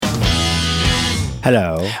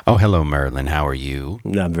Hello. Oh, hello, Merlin. How are you?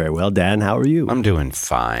 I'm very well, Dan. How are you? I'm doing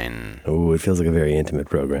fine. Oh, it feels like a very intimate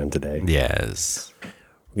program today. Yes. We're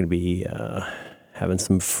going to be having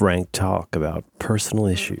some frank talk about personal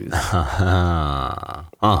issues.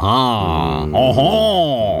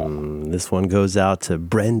 This one goes out to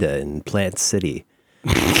Brenda in Plant City.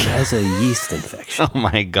 She has a yeast infection. Oh,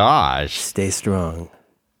 my gosh. Stay strong.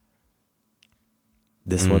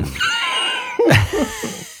 This one.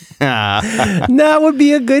 That would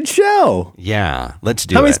be a good show. Yeah, let's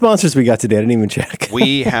do How it. many sponsors we got today? I didn't even check.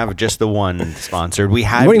 We have just the one sponsored. We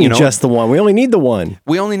have, What do you mean just the one? We only need the one.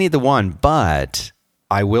 We only need the one, but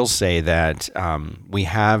I will say that we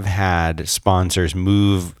have had sponsors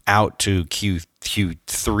move out to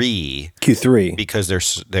Q3 Q3 because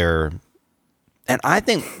they're. And I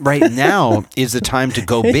think right now is the time to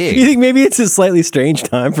go big. You think maybe it's a slightly strange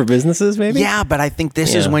time for businesses? Maybe. Yeah, but I think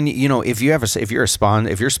this is when if you're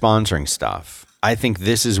sponsoring stuff, I think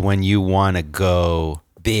this is when you want to go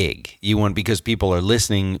big. Because people are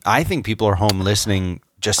listening. I think people are home listening,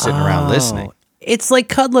 just sitting around listening. It's like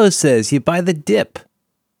Kudlow says: you buy the dip.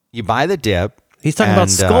 You buy the dip. He's talking about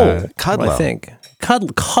Skull. Kudlow. I think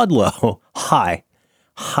Kudlow. Hi.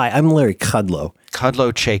 I'm Larry Kudlow.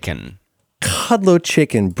 Kudlow Chicken. Kudlow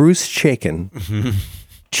Chicken, Bruce Chicken.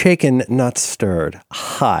 Chicken not stirred.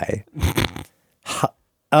 Hi.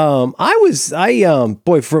 For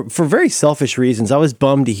very selfish reasons, I was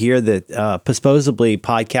bummed to hear that supposedly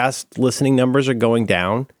podcast listening numbers are going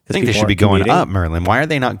down. I think they should be going up, Merlin. Why are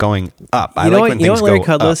they not going up? You know what Larry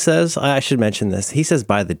Kudlow says? I should mention this. He says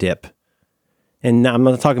buy the dip. And I'm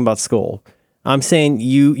not talking about Skull. I'm saying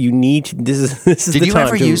you need to, this is the time. Did you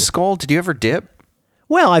ever use Skull? Did you ever dip?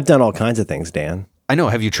 Well, I've done all kinds of things, Dan. I know.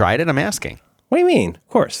 Have you tried it? I'm asking. What do you mean? Of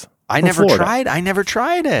course. I never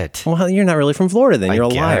tried it. Well, you're not really from Florida then. You're a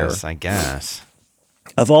liar. I guess.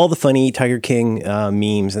 Of all the funny Tiger King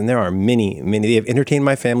memes, and there are many, they have entertained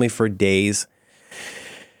my family for days.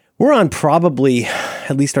 We're on probably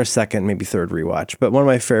at least our second, maybe third rewatch. But one of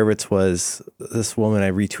my favorites was this woman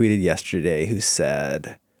I retweeted yesterday who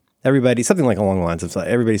said, something like along the lines of,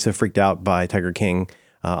 everybody's so freaked out by Tiger King,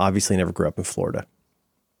 obviously never grew up in Florida.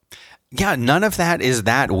 Yeah, none of that is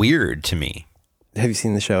that weird to me. Have you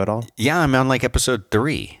seen the show at all? Yeah, I'm on like episode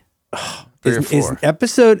 3. Is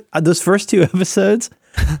those first 2 episodes?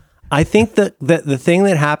 I think that the thing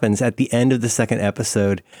that happens at the end of the second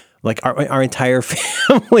episode, like our entire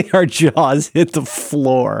family, our jaws hit the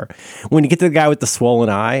floor. When you get to the guy with the swollen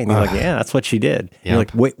eye, and you're like, yeah, that's what she did. Yep. You're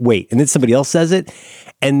like, wait. And then somebody else says it.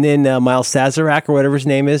 And then Miles Sazerac, or whatever his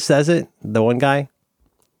name is, says it. The one guy.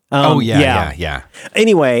 Yeah.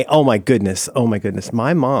 Anyway, oh my goodness.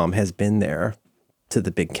 My mom has been there to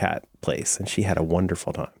the Big Cat place, and she had a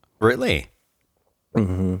wonderful time. Really?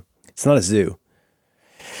 Mm-hmm. It's not a zoo.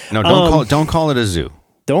 No, don't call it a zoo.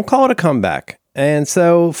 Don't call it a comeback. And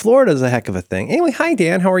so Florida's a heck of a thing. Anyway, hi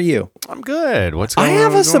Dan, how are you? I'm good. What's going on? I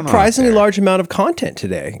have a surprisingly large amount of content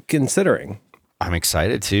today, considering. I'm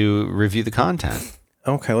excited to review the content.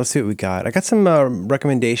 Okay, let's see what we got. I got some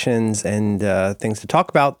recommendations and things to talk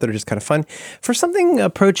about that are just kind of fun. For something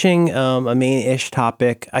approaching a main-ish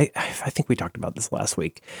topic, I think we talked about this last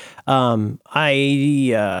week.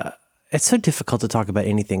 It's so difficult to talk about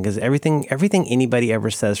anything because everything anybody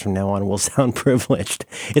ever says from now on will sound privileged.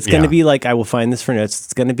 It's going to be like, I will find this for notes.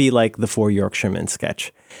 It's going to be like the 4 Yorkshiremen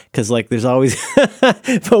sketch. Because like there's always,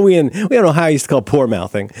 but we don't know how I used to call poor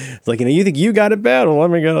mouthing. It's like, you think you got it bad? Well, let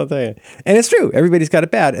me go tell you. And it's true. Everybody's got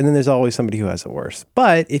it bad. And then there's always somebody who has it worse.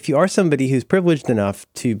 But if you are somebody who's privileged enough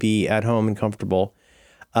to be at home and comfortable,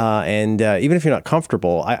 and even if you're not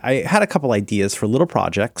comfortable, I had a couple ideas for little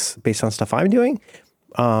projects based on stuff I'm doing.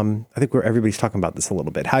 I think everybody's talking about this a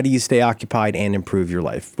little bit. How do you stay occupied and improve your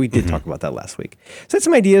life? We did talk about that last week. So that's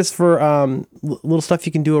some ideas for little stuff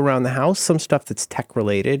you can do around the house, some stuff that's tech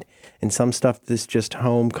related, and some stuff that's just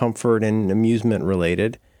home comfort and amusement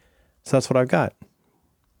related. So that's what I've got.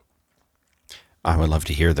 I would love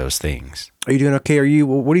to hear those things. Are you doing okay?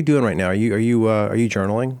 What are you doing right now? Are you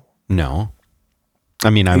journaling? No. I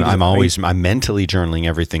mean, I'm mentally journaling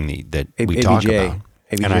everything that we talk about.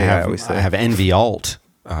 ABJ, and I have Envy Alt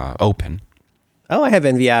open. Oh, I have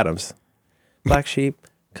Envy Adams. Black Sheep,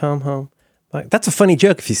 Come Home. That's a funny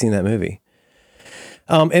joke if you've seen that movie.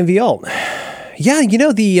 Envy Alt. Yeah,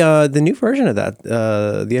 the new version of that,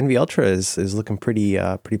 the Envy Ultra is looking pretty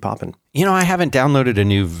poppin'. I haven't downloaded a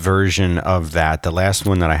new version of that. The last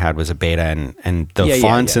one that I had was a beta, and the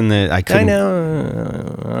fonts and I couldn't. I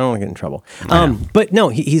know. I don't want to get in trouble. But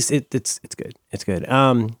no, it's good. It's good.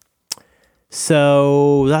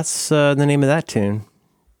 So that's the name of that tune.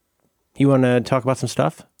 You want to talk about some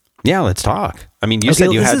stuff? Yeah, let's talk. I mean, you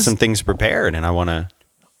said you had some things prepared, and I want to.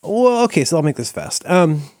 Well, okay, so I'll make this fast.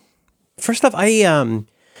 First off, I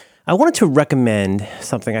wanted to recommend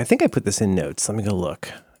something. I think I put this in notes. Let me go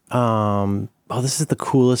look. This is the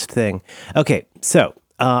coolest thing. Okay, so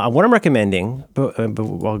what I'm recommending, but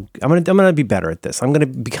well, I'm gonna be better at this. I'm gonna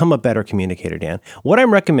become a better communicator, Dan. What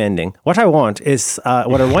I'm recommending, what I want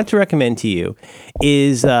to recommend to you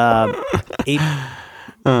is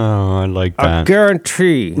Oh, I like that. A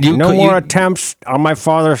guarantee. No more attempts on my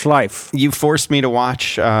father's life. You forced me to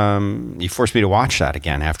watch. You forced me to watch that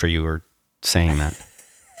again after you were saying that.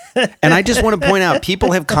 And I just want to point out,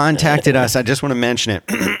 people have contacted us. I just want to mention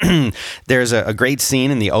it. There's a great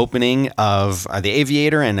scene in the opening of The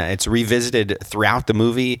Aviator, and it's revisited throughout the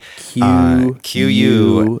movie.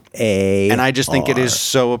 Q-U-A-R. And I just think it is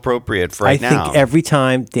so appropriate for right now. I think every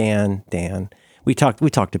time, Dan, we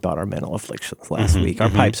talked about our mental afflictions last week, our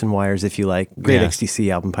pipes and wires, if you like. Great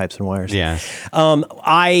XTC album, Pipes and Wires. Yeah. No.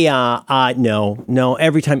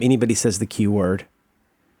 Every time anybody says the Q word,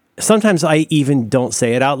 sometimes I even don't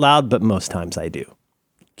say it out loud, but most times I do.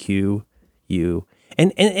 Q, U.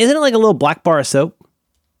 And isn't it like a little black bar of soap?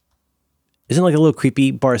 Isn't it like a little creepy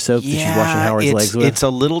bar of soap that she's washing Howard's legs with? It's a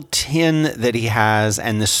little tin that he has,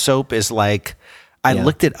 and the soap is like... I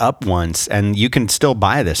looked it up once, and you can still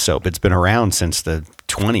buy this soap. It's been around since the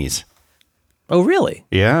 20s. Oh, really?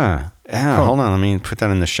 Yeah. Hold on. Let me put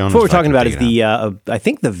that in the show notes. What we're talking about is I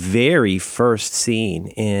think the very first scene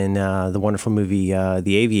in the wonderful movie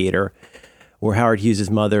The Aviator, where Howard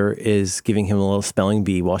Hughes' mother is giving him a little spelling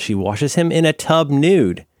bee while she washes him in a tub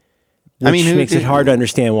nude. Which makes it hard to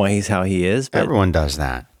understand why he's how he is. But, everyone does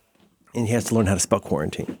that. And he has to learn how to spell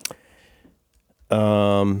quarantine.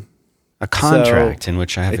 A contract in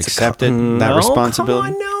which I have accepted that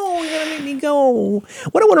responsibility. Come on, no, you gotta make me go.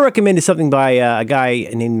 What I want to recommend is something by a guy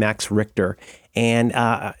named Max Richter. And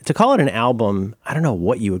to call it an album, I don't know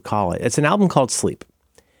what you would call it. It's an album called Sleep,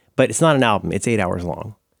 but it's not an album. It's 8 hours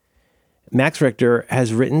long. Max Richter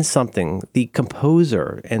has written something. The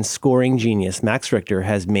composer and scoring genius, Max Richter,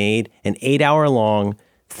 has made an 8 hour long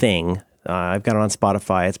thing. I've got it on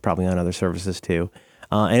Spotify. It's probably on other services too.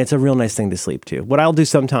 And it's a real nice thing to sleep to. What I'll do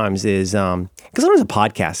sometimes is, because sometimes a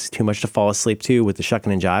podcast is too much to fall asleep to with the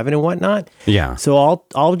shucking and jiving and whatnot. Yeah. So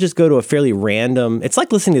I'll just go to a fairly random, it's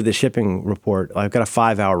like listening to the shipping report. I've got a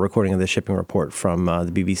 5-hour recording of the shipping report from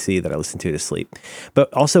the BBC that I listen to sleep.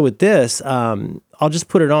 But also with this, I'll just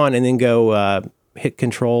put it on and then go hit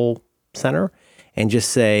Control Center and just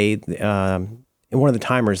say, and one of the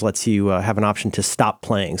timers lets you have an option to stop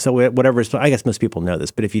playing. So whatever, I guess most people know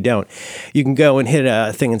this, but if you don't, you can go and hit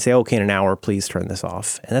a thing and say, okay, in an hour, please turn this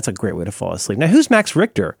off. And that's a great way to fall asleep. Now, who's Max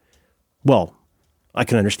Richter? Well, I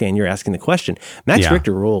can understand you're asking the question. Max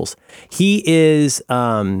Richter rules. He is,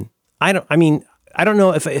 I don't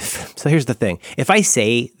know if, so here's the thing. If I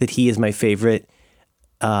say that he is my favorite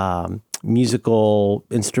musical,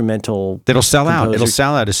 instrumental It'll sell composer, out. It'll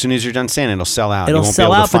sell out. As soon as you're done saying it, it'll sell out. It'll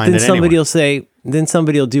sell out, but then somebody will say, then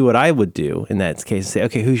somebody will do what I would do in that case, say,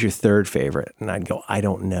 okay, who's your third favorite? And I'd go, I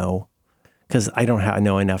don't know, because I don't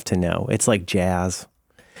know enough to know. It's like jazz.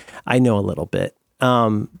 I know a little bit.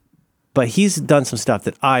 But he's done some stuff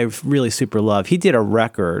that I really super love. He did a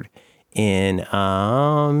record in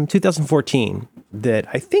 2014 that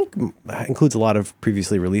I think includes a lot of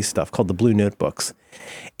previously released stuff called the Blue Notebooks.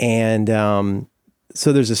 And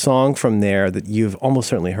so there's a song from there that you've almost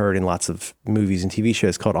certainly heard in lots of movies and TV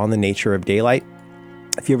shows called On the Nature of Daylight.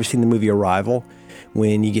 Have you ever seen the movie Arrival?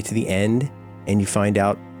 When you get to the end and you find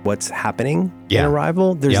out what's happening in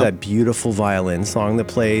Arrival, there's that beautiful violin song that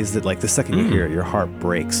plays that, like, the second you hear it, your heart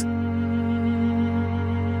breaks.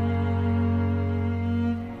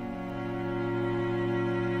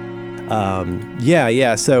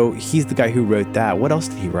 So he's the guy who wrote that. What else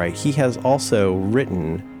did he write? He has also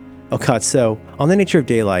written, so On the Nature of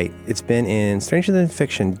Daylight, it's been in Stranger Than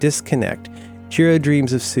Fiction, Disconnect, Jiro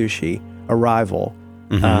Dreams of Sushi, Arrival,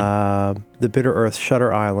 The Bitter Earth,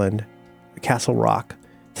 Shutter Island, Castle Rock.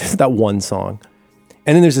 This is that one song.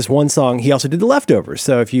 And then there's this one song, he also did The Leftovers.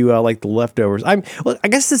 So if you like The Leftovers, I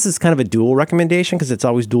guess this is kind of a dual recommendation because it's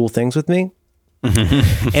always dual things with me.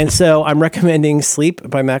 And so I'm recommending Sleep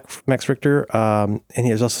by Max Richter. And he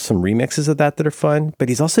has also some remixes of that are fun. But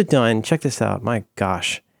he's also done, check this out, my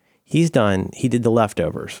gosh, he did The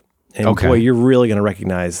Leftovers. And boy, you're really going to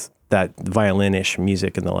recognize that violin-ish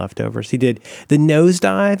music in The Leftovers. He did the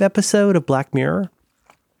Nosedive episode of Black Mirror.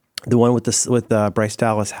 The one with Bryce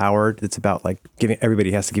Dallas Howard. That's about like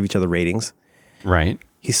everybody has to give each other ratings. Right.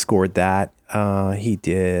 He scored that. He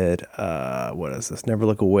did, what is this? Never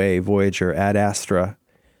Look Away, Voyager, Ad Astra.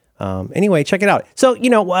 Anyway, check it out. So,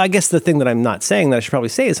 I guess the thing that I'm not saying that I should probably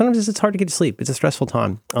say is sometimes it's hard to get to sleep. It's a stressful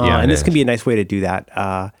time. And this can be a nice way to do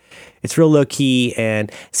that. It's real low key.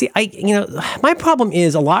 And see, my problem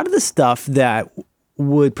is a lot of the stuff that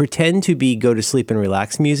would pretend to be go to sleep and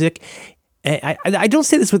relax music. I don't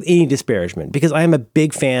say this with any disparagement because I am a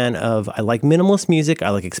big fan I like minimalist music. I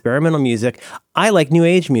like experimental music. I like new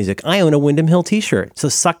age music. I own a Windham Hill t-shirt. So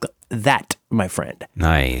suck that, my friend.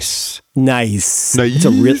 Nice.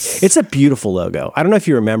 It's a beautiful logo. I don't know if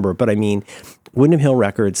you remember, but I mean, Windham Hill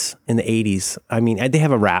Records in the 80s, I mean, they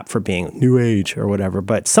have a rap for being new age or whatever,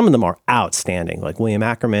 but some of them are outstanding, like William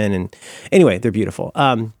Ackerman. And anyway, they're beautiful.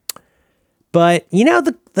 But,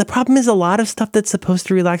 the problem is a lot of stuff that's supposed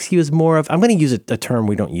to relax you is more of, I'm going to use a term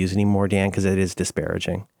we don't use anymore, Dan, because it is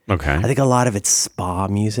disparaging. Okay. I think a lot of it's spa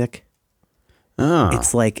music. Oh.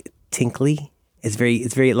 It's like tinkly. It's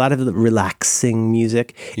very, a lot of the relaxing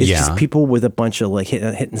music. It's just people with a bunch of like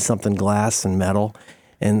hitting something glass and metal.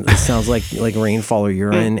 And it sounds like rainfall or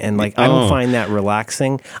urine. And like, I don't find that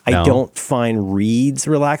relaxing. I don't find reeds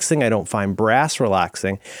relaxing. I don't find brass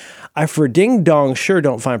relaxing. I, for ding dong, sure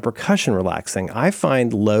don't find percussion relaxing. I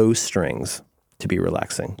find low strings to be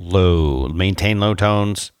relaxing. Maintain low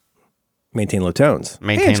tones. Maintain low tones.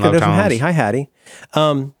 Maintain low tones. From Hattie. Hi, Hattie.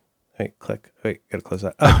 Wait, gotta close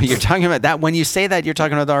that. Oh, you're talking about that. When you say that, you're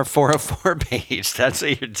talking about our 404 page. That's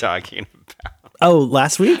what you're talking about. Oh,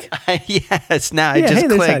 last week? Yes. Now it just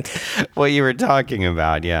clicked what you were talking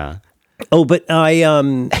about. Yeah. Oh, but but I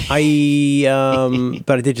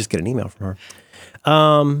did just get an email from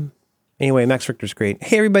her. Anyway, Max Richter's great.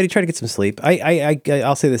 Hey, everybody, try to get some sleep.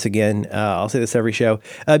 I'll say this again. I'll say this every show.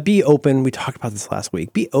 Be open. We talked about this last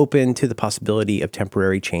week. Be open to the possibility of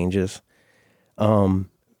temporary changes.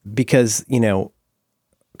 Because,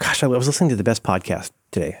 gosh, I was listening to the best podcast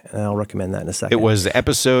today, and I'll recommend that in a second. It was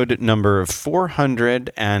episode number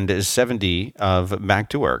 470 of Back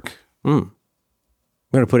to Work. I'm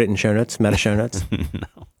going to put it in show notes, meta show notes.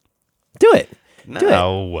 No. Do it.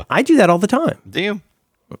 No. I do that all the time. Do you?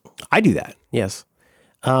 I do that. Yes.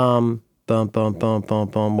 What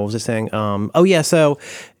was I saying? So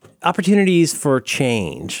opportunities for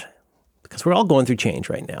change. Because we're all going through change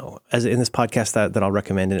right now. As in this podcast that I'll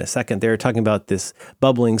recommend in a second, they're talking about this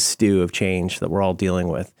bubbling stew of change that we're all dealing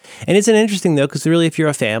with. And it's an interesting, though, because really, if you're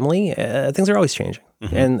a family, things are always changing.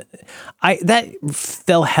 Mm-hmm. And that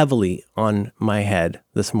fell heavily on my head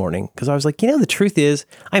this morning because I was like, the truth is,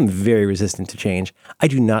 I'm very resistant to change. I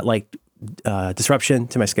do not like disruption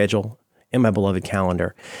to my schedule and my beloved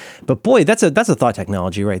calendar. But boy, that's a thought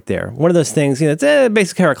technology right there. One of those things, it's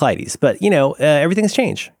basic Heraclides, but everything's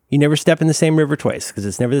changed. You never step in the same river twice because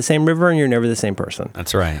it's never the same river and you're never the same person.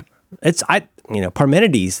 That's right.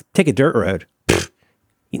 Parmenides, take a dirt road.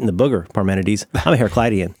 Eating the booger, Parmenides. I'm a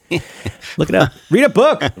Heraclidean. Look it up. Read a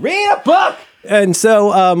book. And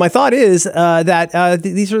so my thought is that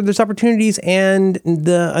there's opportunities and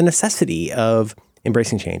a necessity of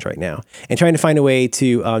embracing change right now and trying to find a way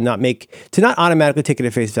to not automatically take it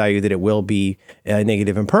at face value that it will be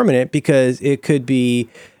negative and permanent, because it could be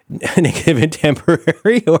negative and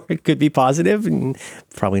temporary, or it could be positive and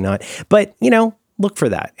probably not. But, look for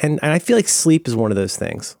that. And I feel like sleep is one of those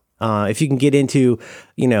things. If you can get into,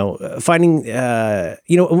 finding,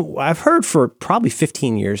 I've heard for probably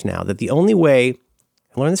 15 years now that the only way,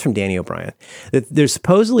 I learned this from Danny O'Brien, that there's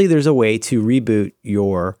a way to reboot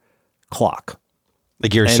your clock.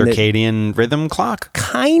 Like your circadian rhythm clock?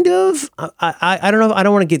 Kind of. I don't know. I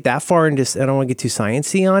don't want to get that far into, I don't want to get too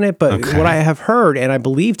sciencey on it, but what I have heard, and I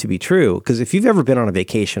believe to be true, because if you've ever been on a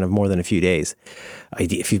vacation of more than a few days,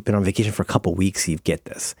 if you've been on vacation for a couple weeks, you get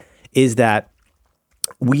this, is that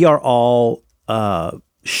we are all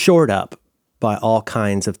shored up by all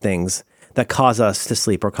kinds of things that cause us to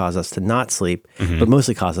sleep or cause us to not sleep, but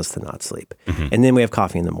mostly cause us to not sleep. And then we have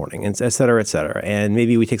coffee in the morning, and et cetera, et cetera. And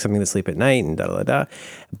maybe we take something to sleep at night and da-da-da-da.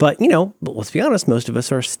 But, let's be honest, most of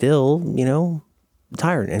us are still,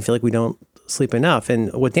 tired and feel like we don't sleep enough.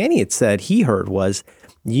 And what Danny had said he heard was,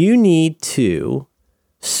 you need to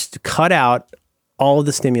cut out all of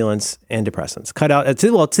the stimulants and depressants. Cut out,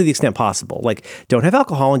 to the extent possible. Like, don't have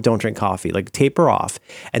alcohol and don't drink coffee. Like, taper off.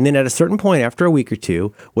 And then at a certain point, after a week or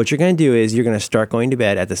two, what you're going to do is you're going to start going to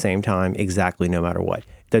bed at the same time, exactly, no matter what.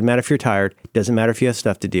 Doesn't matter if you're tired. Doesn't matter if you have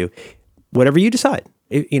stuff to do. Whatever you decide.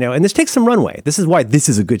 And this takes some runway. This is why this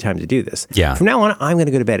is a good time to do this. Yeah. From now on, I'm going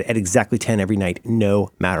to go to bed at exactly 10 every night,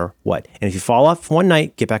 no matter what. And if you fall off one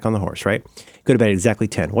night, get back on the horse, right? Go to bed at exactly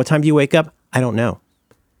 10. What time do you wake up? I don't know.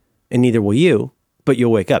 And neither will you. But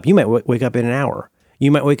you'll wake up. You might wake up in an hour.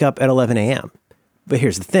 You might wake up at 11 a.m. But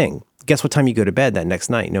here's the thing. Guess what time you go to bed that next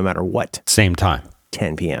night, no matter what? Same time.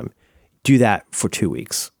 10 p.m. Do that for 2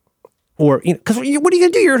 weeks. Or, because what are you going to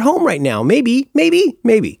do? You're at home right now. Maybe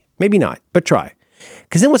not, but try.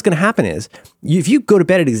 Because then what's going to happen is, if you go to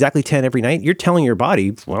bed at exactly 10 every night, you're telling your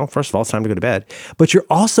body, well, first of all, it's time to go to bed. But you're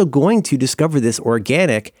also going to discover this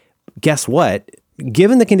organic, guess what?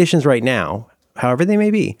 Given the conditions right now, however they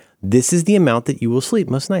may be, this is the amount that you will sleep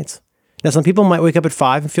most nights. Now, some people might wake up at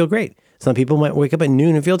 5 and feel great. Some people might wake up at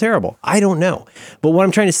noon and feel terrible. I don't know. But what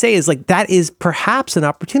I'm trying to say is that is perhaps an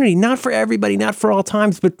opportunity, not for everybody, not for all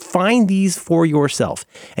times, but find these for yourself.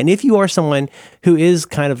 And if you are someone who is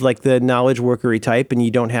kind of like the knowledge workery type and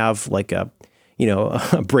you don't have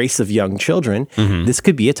a brace of young children, this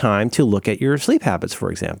could be a time to look at your sleep habits,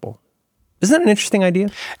 for example. Isn't that an interesting idea?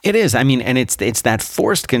 It is. I mean, and it's that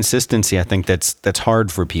forced consistency, I think, that's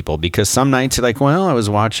hard for people, because some nights you're like, well, I was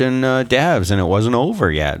watching Devs and it wasn't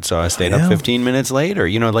over yet, so I stayed up 15 minutes later.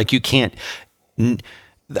 You can't.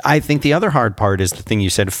 I think the other hard part is the thing you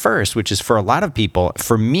said first, which is for a lot of people,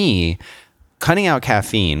 for me, cutting out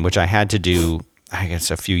caffeine, which I had to do, I guess,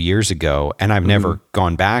 a few years ago, and I've never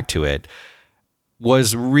gone back to it,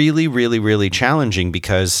 was really, really, really challenging,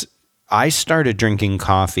 because I started drinking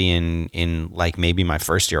coffee in like maybe my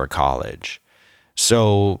first year of college.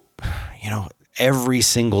 So, every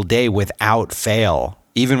single day without fail,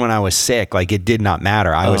 even when I was sick, it did not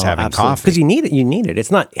matter. I was having coffee. Because you need it.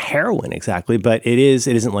 It's not heroin exactly, but it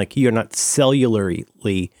isn't like you're not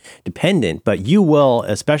cellularly dependent, but you will,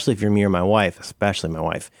 especially if you're me or my wife, especially my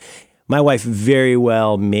wife. My wife very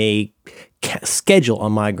well may schedule a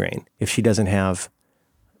migraine if she doesn't have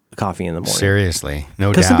coffee in the morning. Seriously, no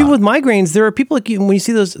doubt. Because some people with migraines, there are people when you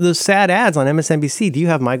see those sad ads on MSNBC, do you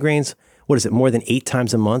have migraines? What is it, more than 8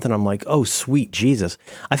 times a month? And I'm like, oh, sweet Jesus.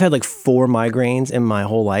 I've had 4 migraines in my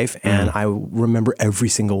whole life, and I remember every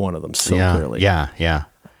single one of them so clearly. Yeah.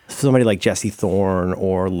 Somebody like Jesse Thorne,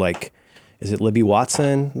 or is it Libby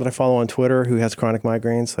Watson that I follow on Twitter, who has chronic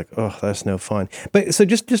migraines? Oh, that's no fun. But so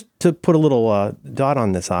just to put a little dot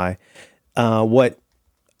on this I, what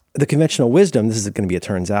the conventional wisdom, this is going to be a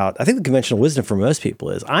turns out, I think the conventional wisdom for most people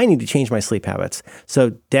is, I need to change my sleep habits. So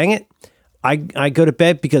dang it, I go to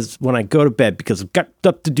bed because I've got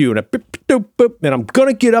stuff to do, and I'm going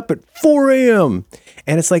to get up at 4 a.m.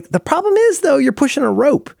 And it's the problem is, though, you're pushing a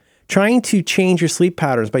rope. Trying to change your sleep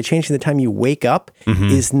patterns by changing the time you wake up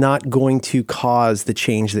is not going to cause the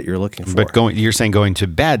change that you're looking for. But you're saying going to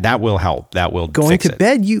bed, that will help. That will fix it.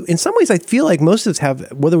 Bed, in some ways, I feel like most of us have,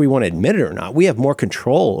 whether we want to admit it or not, we have more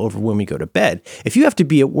control over when we go to bed. If you have to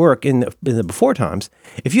be at work in the before times,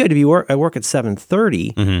 if you had to be at work at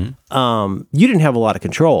 7:30, you didn't have a lot of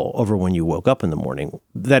control over when you woke up in the morning.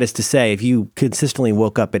 That is to say, if you consistently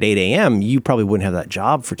woke up at 8 a.m., you probably wouldn't have that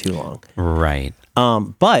job for too long. Right.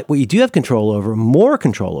 But what you do have control over, more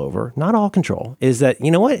control over, not all control, is that,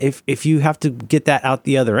 if you have to get that out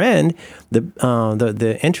the other end,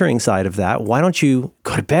 the entering side of that, why don't you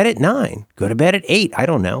go to bed at 9, go to bed at 8? I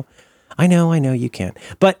don't know. I know you can't.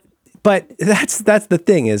 But that's the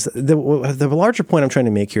thing is, the larger point I'm trying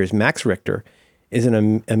to make here is Max Richter is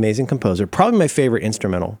an amazing composer, probably my favorite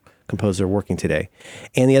instrumental composer working today.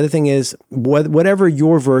 And the other thing is, whatever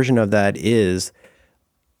your version of that is,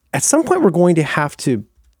 at some point, we're going to have to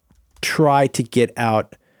try to get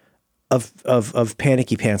out of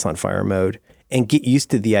panicky pants on fire mode and get used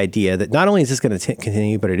to the idea that not only is this going to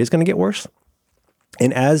continue, but it is going to get worse.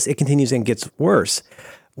 And as it continues and gets worse,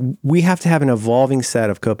 we have to have an evolving set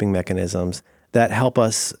of coping mechanisms that help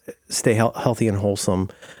us stay healthy and wholesome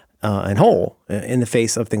and whole in the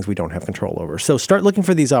face of things we don't have control over. So start looking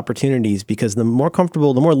for these opportunities, because the more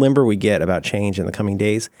comfortable, the more limber we get about change in the coming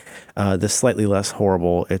days, the slightly less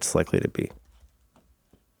horrible it's likely to be.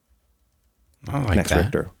 I like Next, that.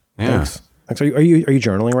 Richter. Yeah. Thanks. Are you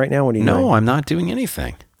journaling right now? What are you doing? No, I'm not doing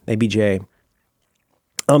anything. ABJ.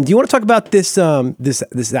 Do you want to talk about this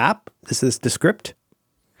this app? This is Descript?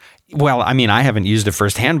 Well, I mean, I haven't used it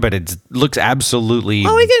firsthand, but it looks absolutely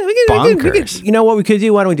we bonkers. could, you know what we could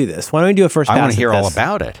do? Why don't we do this? Why don't we do a first pass? I want to hear all this?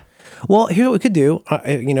 about it. Well, here's what we could do.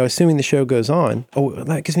 Assuming the show goes on. Oh,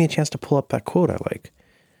 that gives me a chance to pull up that quote I like.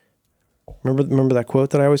 Remember that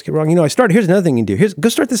quote that I always get wrong? Here's another thing you can do. Go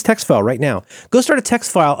start this text file right now. Go start a text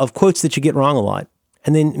file of quotes that you get wrong a lot,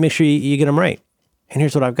 and then make sure you get them right. And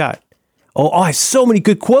here's what I've got. Oh, I have so many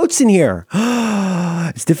good quotes in here.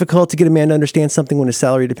 It's difficult to get a man to understand something when his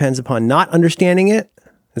salary depends upon not understanding it.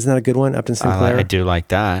 Isn't that a good one? Upton Sinclair. I do like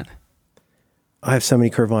that. I have so many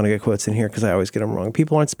Kurt Vonnegut quotes in here because I always get them wrong.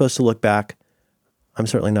 People aren't supposed to look back. I'm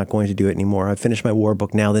certainly not going to do it anymore. I've finished my war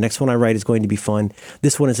book now. The next one I write is going to be fun.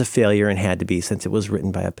 This one is a failure and had to be, since it was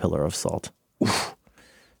written by a pillar of salt. Oof.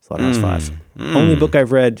 Slaughterhouse 5. Only book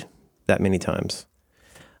I've read that many times.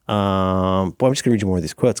 I'm just going to read you more of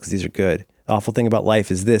these quotes because these are good. Awful thing about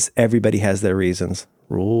life is this: everybody has their reasons.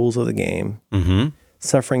 Rules of the game. Mm-hmm.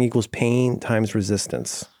 Suffering equals pain times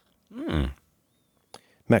resistance.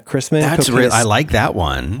 Matt Christman. I like that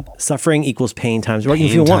one. Suffering equals pain times.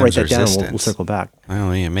 If you want, write that down. We'll circle back.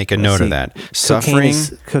 Oh yeah, make a note of that. Suffering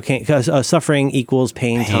equals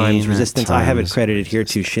pain times resistance. I have it credited here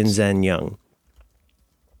to Shinzen Young.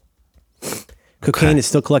 Cocaine is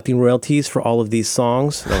still collecting royalties for all of these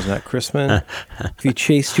songs. That was Matt Christman. If you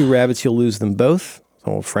chase two rabbits, you'll lose them both.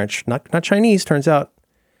 Oh, French, not Chinese, turns out.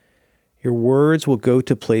 Your words will go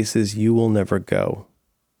to places you will never go.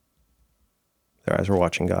 Their eyes were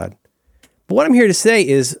watching God. But what I'm here to say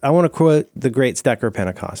is, I want to quote the great Stacker of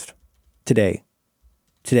Pentecost. Today,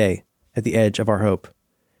 at the edge of our hope,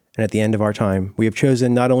 and at the end of our time, we have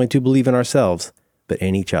chosen not only to believe in ourselves, but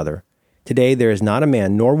in each other. Today, there is not a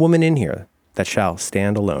man nor woman in here that shall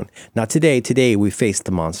stand alone. Not today. Today, we face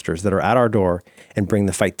the monsters that are at our door and bring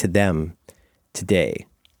the fight to them. Today,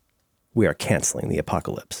 we are canceling the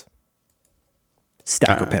apocalypse.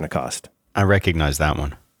 Stacker Pentecost. I recognize that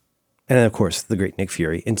one. And then, of course, the great Nick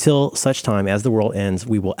Fury. Until such time as the world ends,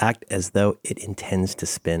 we will act as though it intends to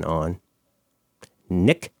spin on.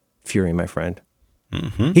 Nick Fury, my friend.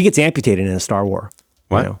 Mm-hmm. He gets amputated in a Star Wars.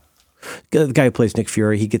 What? You know? The guy who plays Nick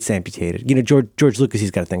Fury, he gets amputated. You know, George Lucas,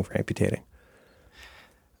 he's got a thing for amputating.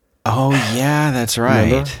 Oh, yeah, that's right.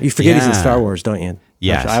 Remember? You forget he's in Star Wars, don't you?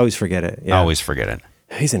 Yes. I always forget it. Yeah. I always forget it.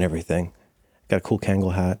 He's in everything. Got a cool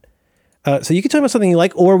Kangol hat. So you could talk about something you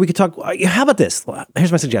like, or we could talk. How about this?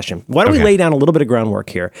 Here's my suggestion. Why don't we lay down a little bit of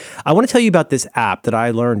groundwork here? I want to tell you about this app that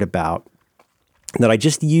I learned about, that I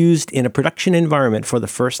just used in a production environment for the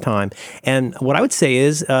first time. And what I would say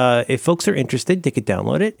is, if folks are interested, they could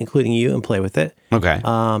download it, including you, and play with it. Okay.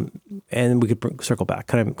 And we could circle back.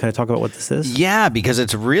 Can I talk about what this is? Yeah, because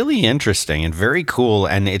it's really interesting and very cool,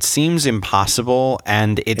 and it seems impossible.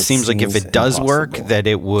 And it seems like if it does work, that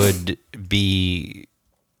it would be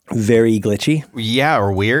very glitchy. Yeah,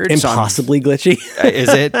 or weird. Impossibly glitchy. Is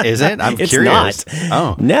it? I'm curious. It's not.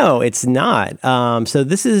 Oh. No, it's not. So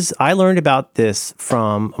I learned about this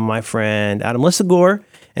from my friend Adam Lissagore,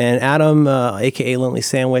 and Adam, aka Lonely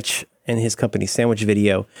Sandwich, and his company Sandwich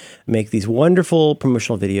Video make these wonderful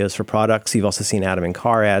promotional videos for products. You've also seen Adam in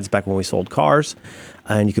car ads back when we sold cars,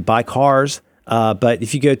 and you could buy cars. But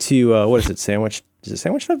if you go to, what is it, Sandwich? Is it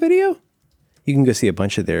Sandwich.video? You can go see a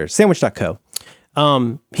bunch of their Sandwich.co.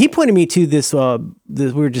 He pointed me to this,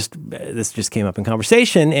 this just came up in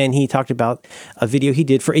conversation, and he talked about a video he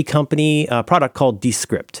did for a company product called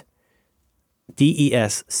Descript.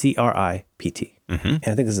 Descript. Mm-hmm. And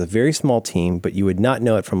I think this is a very small team, but you would not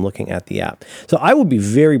know it from looking at the app. So I will be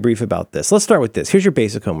very brief about this. Let's start with this. Here's your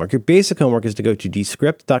basic homework. Your basic homework is to go to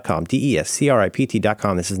Descript.com,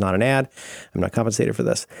 Descript.com. This is not an ad. I'm not compensated for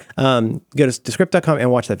this. Go to Descript.com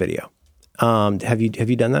and watch that video. Have you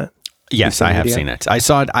done that? Yes, I have seen it. I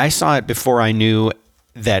saw it before I knew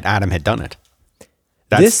that Adam had done it.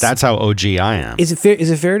 That's how OG I am. Is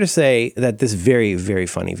it fair to say that this very, very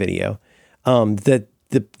funny video, that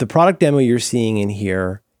the product demo you're seeing in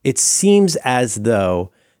here, it seems as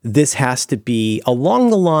though this has to be along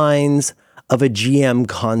the lines of a GM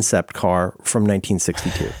concept car from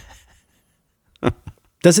 1962.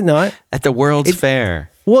 Does it not? At the World's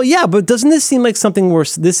Fair. Well, yeah, but doesn't this seem like something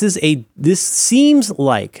worse? This seems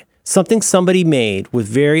like something somebody made with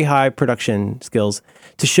very high production skills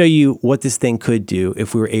to show you what this thing could do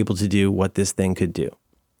if we were able to do what this thing could do.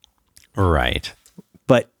 Right.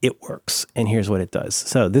 But it works, and here's what it does.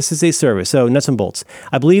 So this is a service. So nuts and bolts.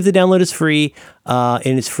 I believe the download is free,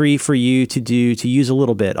 and it's free for you to use a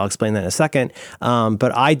little bit. I'll explain that in a second.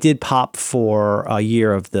 But I did pop for a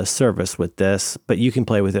year of the service with this, but you can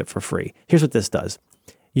play with it for free. Here's what this does.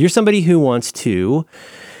 You're somebody who wants to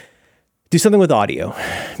do something with audio.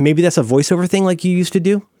 Maybe that's a voiceover thing like you used to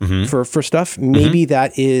do for stuff. Maybe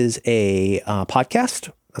that is a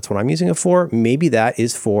podcast. That's what I'm using it for. Maybe that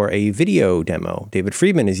is for a video demo. David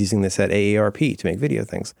Friedman is using this at AARP to make video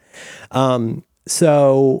things.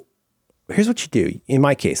 So here's what you do. In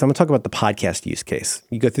my case, I'm going to talk about the podcast use case.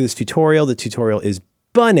 You go through this tutorial. The tutorial is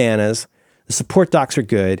bananas. The support docs are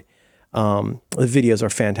good. The videos are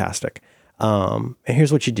fantastic. And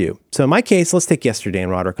here's what you do. So in my case, let's take yesterday and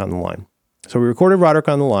Roderick on the Line. So we recorded Roderick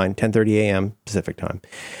on the Line, 10:30 a.m. Pacific time.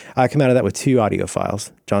 I come out of that with 2 audio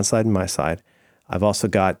files, John's side and my side. I've also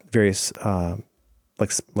got various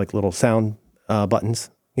like little sound buttons.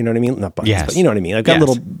 You know what I mean? Not buttons, but you know what I mean. I've got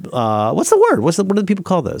little, what's the word? What do people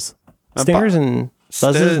call those? Stingers and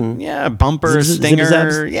buzzes? And bumper,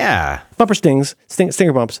 stinger. Yeah. Bumper stings,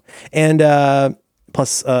 stinger bumps. And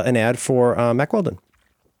plus an ad for Mack Weldon.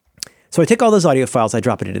 So I take all those audio files, I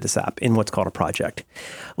drop it into this app in what's called a project.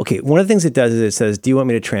 Okay, one of the things it does is it says, do you want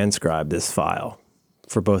me to transcribe this file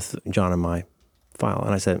for both John and my file?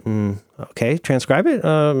 And I said, okay, transcribe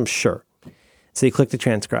it? Sure. So you click to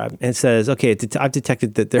transcribe, and it says, okay, I've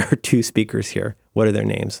detected that there are 2 speakers here. What are their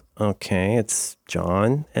names? Okay, it's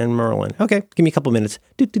John and Merlin. Okay, give me a couple minutes.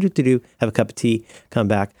 Have a cup of tea, come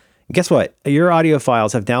back. And guess what? Your audio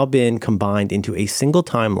files have now been combined into a single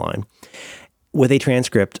timeline with a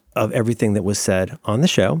transcript of everything that was said on the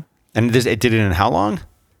show. And it did it in how long?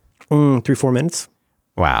 3-4 minutes.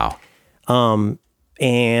 Wow.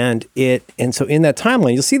 And so in that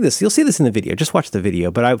timeline, you'll see this in the video. Just watch the video.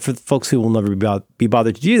 But for the folks who will never be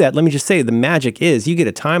bothered to do that, let me just say the magic is you get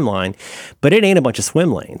a timeline, but it ain't a bunch of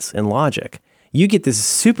swim lanes in Logic. You get this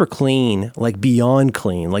super clean, like beyond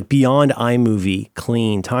iMovie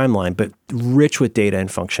clean timeline, but rich with data and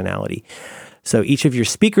functionality. So each of your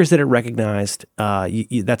speakers that it recognized,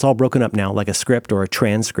 that's all broken up now like a script or a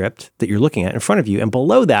transcript that you're looking at in front of you. And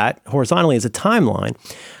below that, horizontally, is a timeline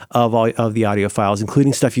of all of the audio files,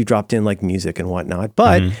 including stuff you dropped in like music and whatnot.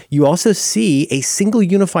 But you also see a single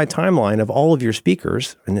unified timeline of all of your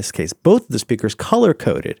speakers, in this case, both of the speakers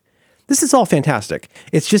color-coded. This is all fantastic.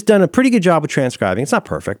 It's just done a pretty good job with transcribing. It's not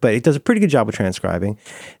perfect, but it does a pretty good job with transcribing.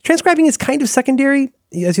 Transcribing is kind of secondary,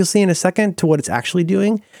 as you'll see in a second, to what it's actually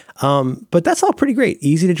doing. But that's all pretty great.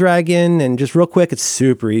 Easy to drag in, and just real quick, it's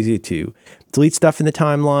super easy to delete stuff in the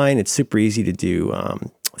timeline. It's super easy to do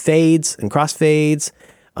fades and crossfades.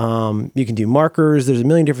 You can do markers. There's a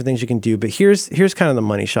million different things you can do, but here's kind of the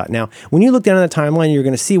money shot. Now, when you look down on the timeline, you're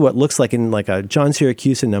going to see what looks like in like a John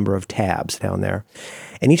Siracusa number of tabs down there.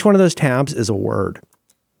 And each one of those tabs is a word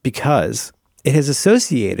because it has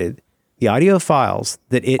associated the audio files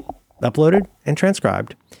that it uploaded and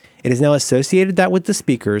transcribed. It has now associated that with the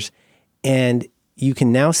speakers, and you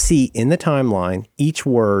can now see in the timeline each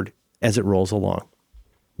word as it rolls along,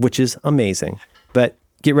 which is amazing. But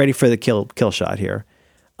get ready for the kill shot here.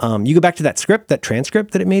 You go back to that script, that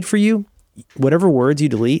transcript that it made for you. Whatever words you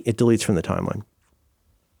delete, it deletes from the timeline.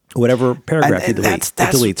 Whatever paragraph you delete, it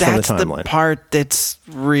deletes from the timeline. That's the part that's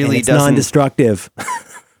really it's non-destructive.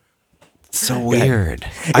 So weird.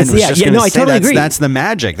 I totally agree. That's the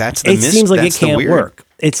magic. That's the It seems like it can't work.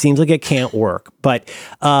 It seems like it can't work. But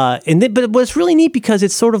but what's really neat because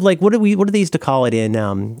it's sort of like what do they used to call it in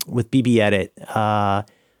with BB Edit? Not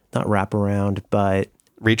wraparound, but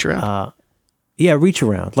reach around. Reach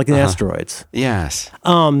around, like in asteroids. Yes.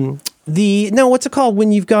 What's it called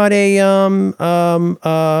when you've got a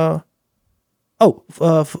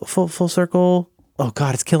full circle? Oh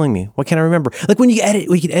God, it's killing me. What can I remember? Like when you edit,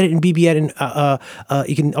 we can edit in BB Edit, and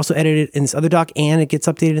you can also edit it in this other doc, and it gets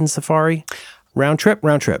updated in Safari. Round trip.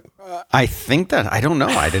 I think that I don't know.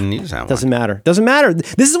 I didn't use that one. Doesn't matter. This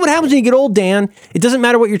is what happens when you get old, Dan. It doesn't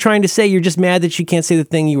matter what you're trying to say. You're just mad that you can't say the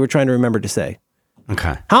thing you were trying to remember to say.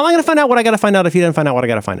 Okay. How am I going to find out what I got to find out if you didn't find out what I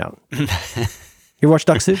got to find out? You ever watch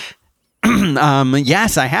Duck Soup?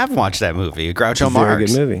 Yes, I have watched that movie, Groucho Marx. Very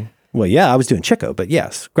good movie. Well, yeah, I was doing Chico, but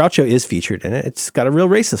yes, Groucho is featured in it. It's got a real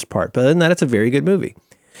racist part, but other than that, it's a very good movie.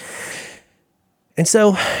 And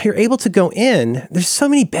so you're able to go in. There's so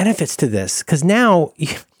many benefits to this because now,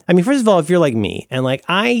 first of all, if you're like me and like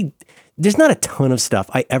there's not a ton of stuff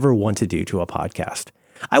I ever want to do to a podcast.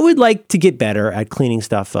 I would like to get better at cleaning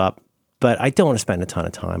stuff up, but I don't want to spend a ton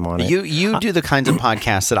of time on it. You do the kinds of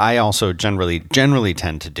podcasts that I also generally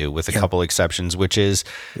tend to do, with a couple exceptions, which is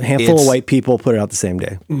a handful of white people put it out the same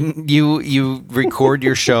day. You record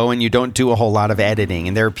your show and you don't do a whole lot of editing.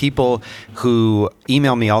 And there are people who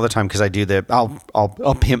email me all the time because I do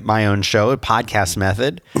I'll pimp my own show, Podcast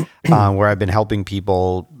Method, where I've been helping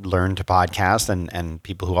people learn to podcast and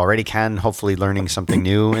people who already can, hopefully learning something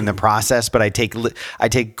new in the process. But I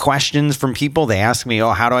take questions from people. They ask me,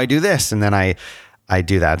 how do I do this? And then I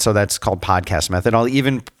do that. So that's called Podcast Method. I'll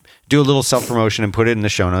even do a little self-promotion and put it in the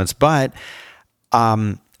show notes. But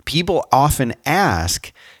people often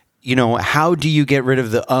ask, how do you get rid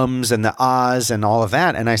of the ums and the ahs and all of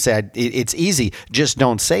that? And I said, it's easy. Just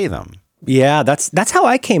don't say them. Yeah, that's how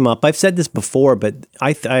I came up. I've said this before, but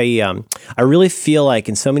I really feel like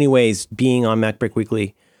in so many ways being on MacBreak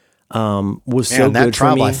Weekly was so good for me. That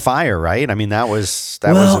trial by fire, right? I mean, that was.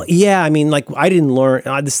 Yeah. I mean, like I didn't learn.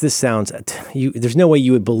 This sounds. There's no way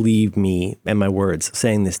you would believe me and my words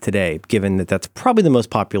saying this today, given that that's probably the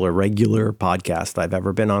most popular regular podcast I've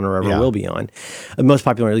ever been on or ever will be on. Most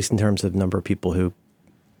popular, at least in terms of number of people who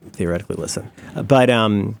theoretically listen. But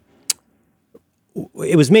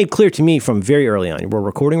it was made clear to me from very early on. We're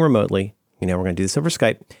recording remotely. We're going to do this over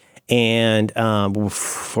Skype. And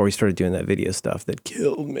before we started doing that video stuff, that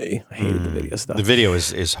killed me. I hated the video stuff. The video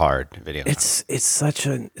is hard. Video. It's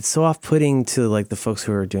so off-putting to like the folks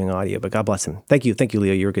who are doing audio, but God bless him. Thank you,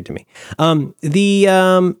 Leo. You were good to me.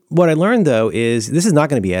 What I learned though is this is not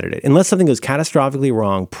going to be edited unless something goes catastrophically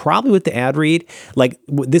wrong. Probably with the ad read, like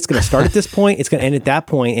this is going to start at this point, it's going to end at that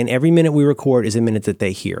point, and every minute we record is a minute that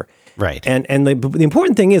they hear. Right. And the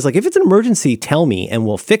important thing is, like, if it's an emergency, tell me and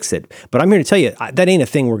we'll fix it. But I'm here to tell you that ain't a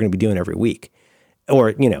thing we're going to be doing every week,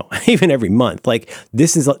 or even every month. Like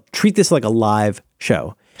treat this like a live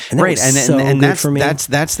show. And that right, and that's for me.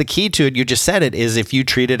 That's the key to it. You just said it is if you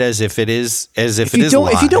treat it as if it is live. If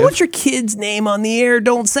you don't want your kid's name on the air,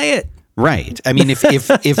 don't say it. Right. I mean, if you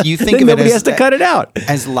think of it nobody as has to cut it out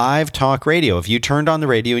as live talk radio, if you turned on the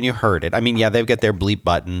radio and you heard it, I mean, yeah, they've got their bleep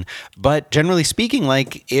button, but generally speaking,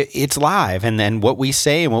 like it's live, and then what we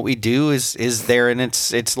say and what we do is there, and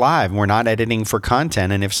it's live. And we're not editing for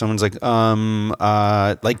content. And if someone's like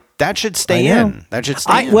that should stay in. That should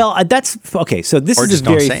stay in. Well, that's okay. So this or is just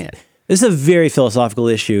don't say it. This is a very philosophical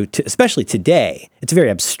issue, especially today. It's a very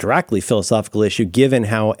abstractly philosophical issue, given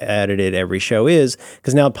how edited every show is,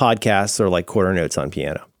 because now podcasts are like quarter notes on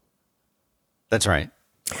piano. That's right.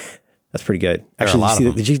 That's pretty good.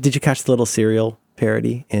 Actually, did you catch the little Serial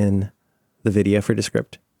parody in the video for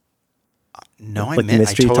Descript? No, I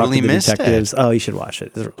totally missed detectives. it. Oh, you should watch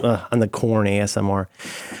it. On the Corn ASMR.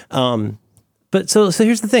 But so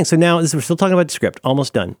here's the thing. So now we're still talking about Descript,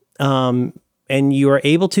 almost done. And you are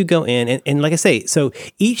able to go in and like I say, so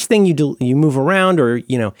each thing you move around, or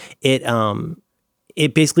it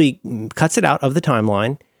basically cuts it out of the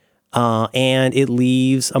timeline, and it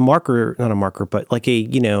leaves a marker, not a marker, but like a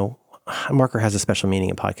marker has a special meaning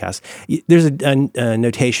in podcasts. There's a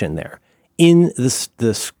notation there in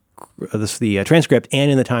the transcript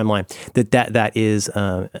and in the timeline that is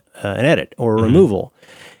an edit or a removal.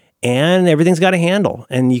 And everything's got a handle,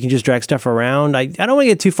 and you can just drag stuff around. I don't want to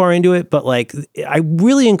get too far into it, but like I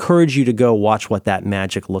really encourage you to go watch what that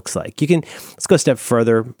magic looks like. Let's go a step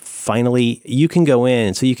further. Finally, you can go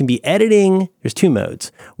in, so you can be editing. There's two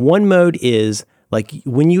modes. One mode is like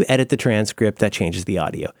when you edit the transcript, that changes the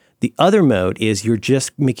audio. The other mode is you're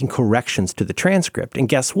just making corrections to the transcript. And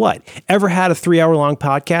guess what? Ever had a 3-hour-long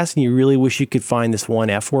podcast and you really wish you could find this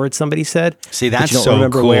one F word somebody said? See, that's so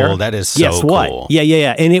cool. Where? That is so Guess what? Cool.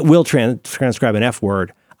 Yeah. And it will transcribe an F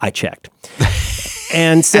word. I checked.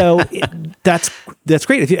 And so that's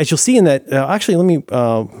great. As you'll see in that, actually,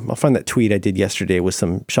 I'll find that tweet I did yesterday with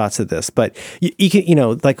some shots of this. But you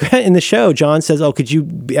can, like in the show, John says, "Oh, could you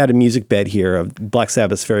add a music bed here of Black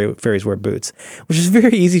Sabbath's Fairies Wear Boots?" Which is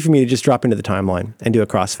very easy for me to just drop into the timeline and do a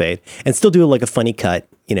crossfade and still do like a funny cut,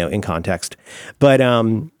 in context. But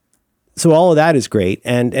so all of that is great,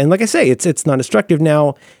 and like I say, it's not destructive.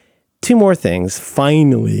 Now, two more things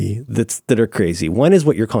finally that are crazy. One is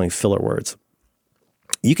what you're calling filler words.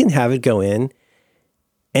 You can have it go in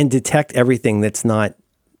and detect everything that's not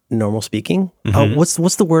normal speaking. Mm-hmm.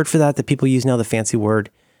 What's the word for that people use now? The fancy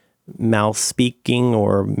word, mouth speaking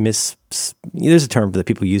or there's a term that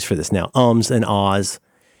people use for this now. Ums and ahs,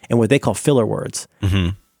 and what they call filler words. Mm-hmm.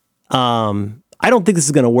 I don't think this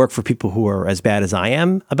is going to work for people who are as bad as I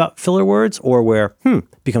am about filler words, or where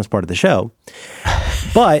becomes part of the show.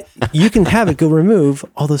 But you can have it go remove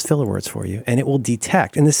all those filler words for you, and it will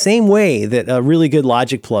detect in the same way that a really good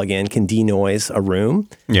Logic plugin can denoise a room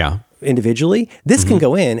individually. This can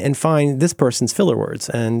go in and find this person's filler words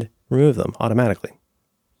and remove them automatically.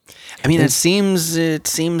 I mean, it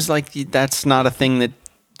seems like that's not a thing that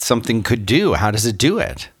something could do. How does it do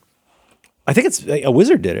it? I think it's a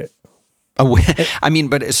wizard did it. I mean,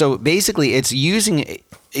 but so basically, it's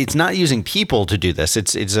not using people to do this.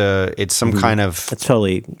 It's some kind of it's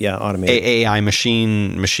totally automated AI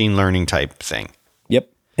machine learning type thing. Yep,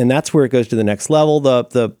 and that's where it goes to the next level.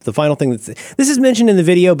 The final thing this is mentioned in the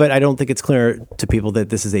video, but I don't think it's clear to people that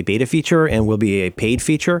this is a beta feature and will be a paid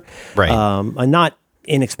feature. Right, a not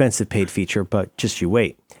inexpensive paid feature, but just you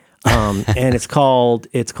wait. And it's called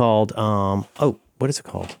what is it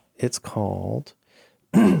called? It's called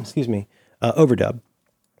excuse me. Overdub.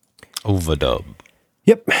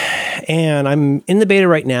 Yep. And I'm in the beta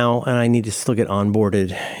right now, and I need to still get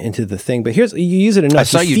onboarded into the thing. But you use it enough. I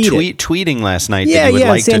saw you tweeting last night that you would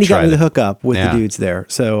like Sandy to try got me the hookup with the dudes there,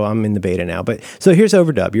 so I'm in the beta now. But so here's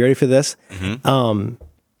Overdub. You ready for this? Mm-hmm.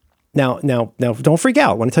 Now, don't freak out.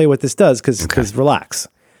 I want to tell you what this does because relax.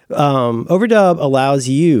 Overdub allows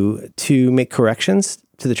you to make corrections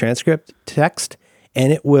to the transcript text,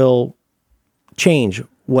 and it will change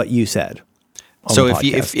what you said. So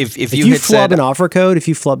if you flub an offer code, if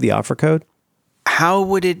you flub the offer code, How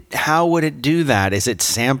would it do that? Is it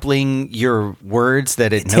sampling your words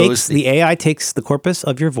that it knows? The AI takes the corpus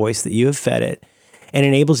of your voice that you have fed it and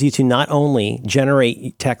enables you to not only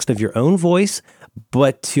generate text of your own voice,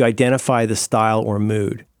 but to identify the style or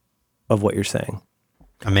mood of what you're saying.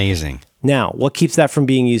 Amazing. Now, what keeps that from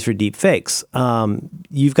being used for deep fakes?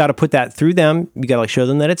 You've got to put that through them. You got to show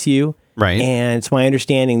them that it's you. Right. And it's my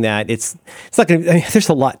understanding that it's not going to, there's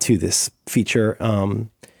a lot to this feature.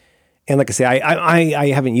 And like I say, I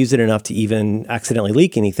haven't used it enough to even accidentally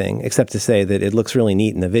leak anything, except to say that it looks really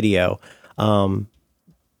neat in the video.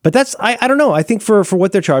 But that's, I don't know. I think for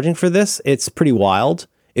what they're charging for this, it's pretty wild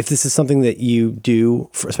if this is something that you do,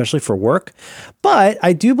 especially for work. But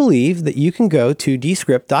I do believe that you can go to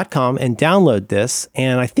Descript.com and download this.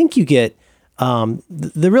 And I think you get the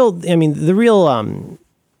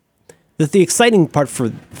exciting part for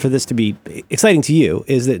this to be exciting to you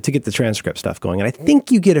is that to get the transcript stuff going. And I think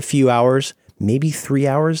you get a few hours, maybe 3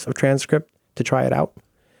 hours of transcript to try it out.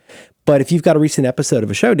 But if you've got a recent episode of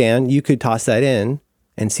a show, Dan, you could toss that in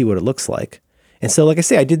and see what it looks like. And so, like I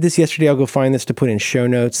say, I did this yesterday. I'll go find this to put in show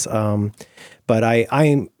notes. But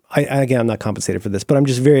again, I'm not compensated for this, but I'm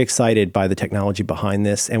just very excited by the technology behind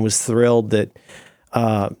this and was thrilled that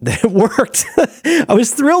it worked. I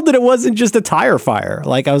was thrilled that it wasn't just a tire fire.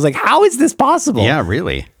 Like, I was like, how is this possible? Yeah,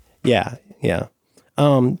 really? Yeah.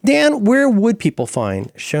 Dan, where would people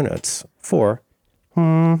find show notes for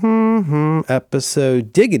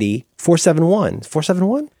episode Diggity 471?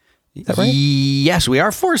 471? Is that right? Yes, we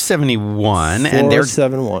are 471.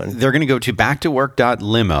 471. And they're going to go to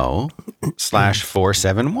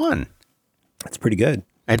backtowork.limo/471. That's pretty good.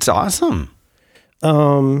 It's awesome.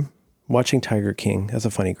 Watching Tiger King. That's a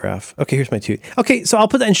funny graph. Okay, here's my tweet. Okay, so I'll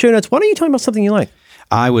put that in show notes. Why don't you tell me about something you like?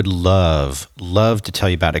 I would love to tell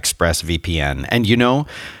you about ExpressVPN. And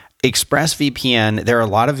ExpressVPN, there are a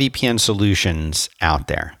lot of VPN solutions out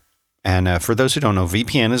there. And for those who don't know,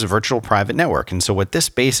 VPN is a virtual private network. And so what this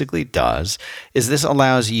basically does is this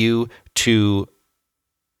allows you to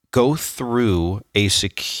go through a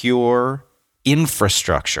secure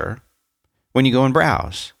infrastructure when you go and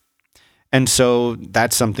browse. And so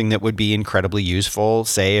that's something that would be incredibly useful,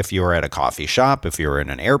 say, if you're at a coffee shop, if you're in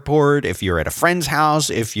an airport, if you're at a friend's house,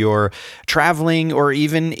 if you're traveling, or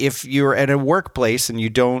even if you're at a workplace and you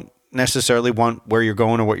don't necessarily want where you're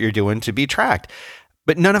going or what you're doing to be tracked.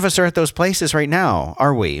 But none of us are at those places right now,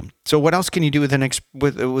 are we? So what else can you do with a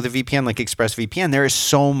VPN like ExpressVPN? There is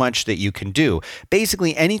so much that you can do.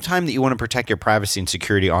 Basically, anytime that you want to protect your privacy and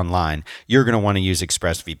security online, you're going to want to use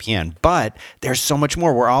ExpressVPN. But there's so much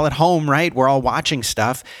more. We're all at home, right? We're all watching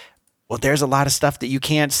stuff. Well, there's a lot of stuff that you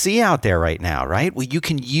can't see out there right now, right? Well, you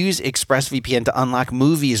can use ExpressVPN to unlock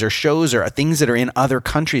movies or shows or things that are in other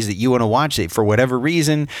countries that you want to watch that for whatever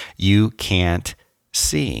reason you can't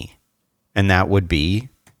see. And that would be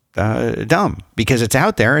dumb because it's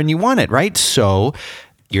out there and you want it, right? So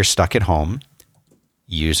you're stuck at home,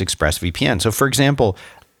 use ExpressVPN. So for example,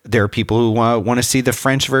 there are people who want to see the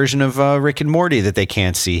French version of Rick and Morty that they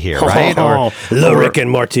can't see here, right? Or Rick and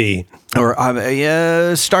Morty. Or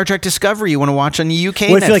Star Trek Discovery you want to watch on the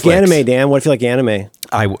UK What if Netflix. you like anime, Dan? What if you like anime?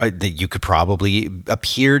 You could probably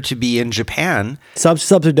appear to be in Japan. Subs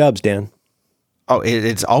or dubs, Dan? Oh,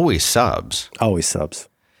 it's always subs. Always subs.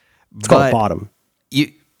 It's called bottom.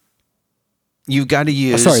 You've got to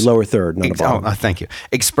use... lower third, not a bottom. Thank you.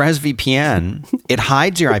 ExpressVPN, it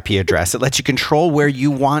hides your IP address. It lets you control where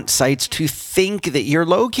you want sites to think that you're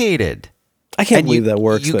located. I can't believe that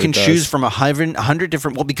works. You can choose from 100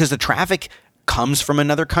 different... Well, because the traffic comes from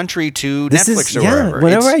another country to Netflix or wherever.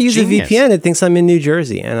 Whenever I use a VPN, it thinks I'm in New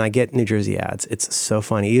Jersey, and I get New Jersey ads. It's so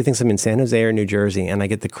funny. It either thinks I'm in San Jose or New Jersey, and I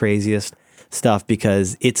get the craziest stuff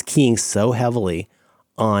because it's keying so heavily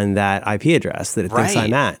on that IP address that it thinks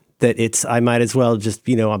I'm at, that I might as well just,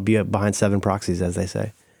 I'll be behind 7 proxies, as they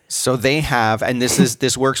say. So they have, and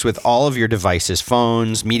this works with all of your devices,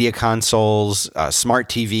 phones, media consoles, smart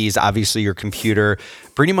TVs, obviously your computer.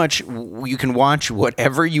 Pretty much you can watch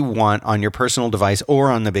whatever you want on your personal device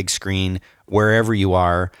or on the big screen, wherever you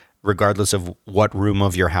are, regardless of what room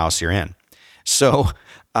of your house you're in. So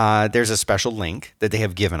there's a special link that they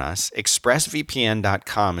have given us.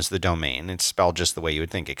 ExpressVPN.com is the domain. It's spelled just the way you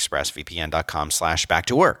would think,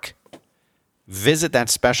 expressvpn.com/backtowork. Visit that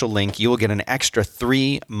special link. You will get an extra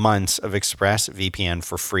 3 months of ExpressVPN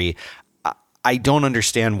for free. I don't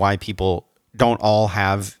understand why people don't all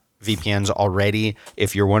have VPNs already.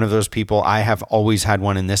 If you're one of those people, I have always had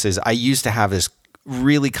one, and I used to have this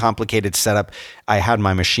really complicated setup. I had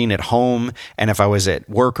my machine at home, and if I was at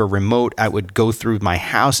work or remote, I would go through my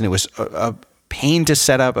house, and it was pain to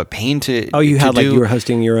set up, a pain to you to had do. like you were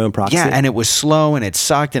hosting your own proxy. Yeah, and it was slow and it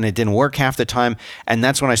sucked and it didn't work half the time. And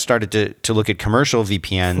that's when I started to look at commercial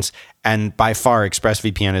VPNs. And by far,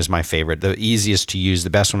 ExpressVPN is my favorite, the easiest to use, the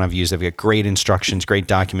best one I've used. They've got great instructions, great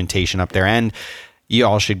documentation up there, and you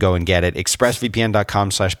all should go and get it.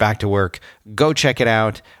 expressvpn.com/back-to-work. Go check it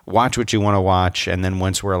out. Watch what you want to watch. And then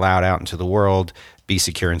once we're allowed out into the world, be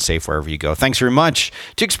secure and safe wherever you go. Thanks very much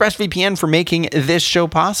to ExpressVPN for making this show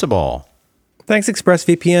possible. Thanks,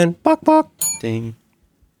 ExpressVPN. Bok, bok. Ding.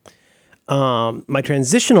 My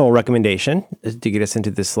transitional recommendation to get us into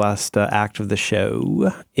this last act of the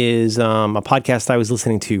show is a podcast I was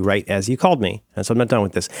listening to right as you called me. And so I'm not done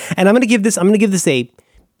with this. And I'm going to give this a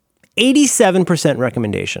 87%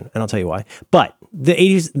 recommendation, and I'll tell you why. But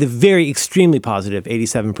the very extremely positive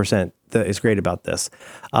 87% that is great about this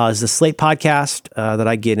is the Slate podcast that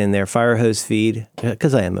I get in their Firehose feed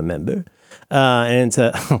because I am a member. And it's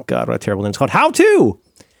oh God, what a terrible name. It's called How To!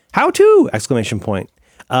 Exclamation point.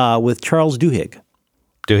 With Charles Duhigg.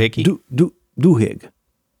 Doohickey? Duhigg.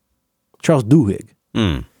 Charles Duhigg.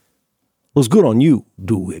 Looks good on you,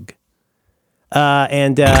 Duhigg.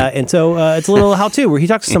 And so it's a little how-to where he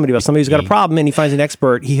talks to somebody who's got a problem and he finds an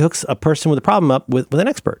expert. He hooks a person with a problem up with an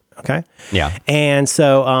expert. Okay. Yeah. And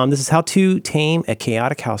so this is how to tame a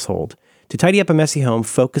chaotic household, to tidy up a messy home,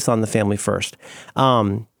 focus on the family first.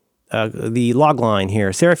 The log line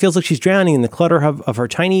here. Sarah feels like she's drowning in the clutter of her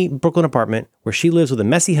tiny Brooklyn apartment where she lives with a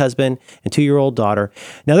messy husband and 2-year-old daughter.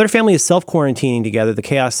 Now their family is self-quarantining together. The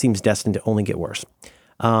chaos seems destined to only get worse.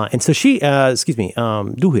 And so she,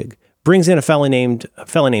 Duhigg, brings in a fella named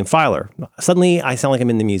Filer. Suddenly, I sound like I'm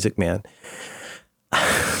in The Music Man.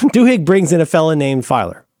 Duhigg brings in a fella named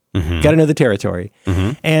Filer. Mm-hmm. Got to know the territory.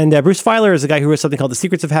 Mm-hmm. And Bruce Filer is a guy who wrote something called The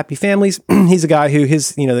Secrets of Happy Families. He's a guy who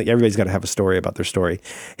everybody's got to have a story about their story.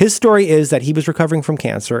 His story is that he was recovering from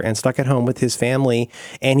cancer and stuck at home with his family,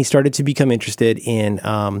 and he started to become interested in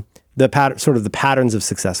the patterns of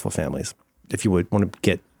successful families, if you would want to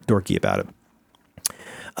get dorky about it.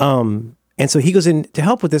 And so he goes in to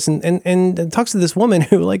help with this and talks to this woman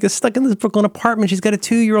who is stuck in this Brooklyn apartment. She's got a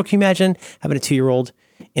 2-year-old. Can you imagine having a 2-year-old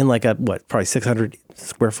in probably 600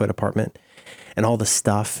 square foot apartment and all the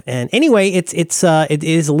stuff? And anyway, it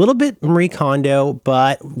is a little bit Marie Kondo,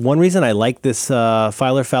 but one reason I like this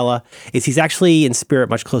Filer fella is he's actually in spirit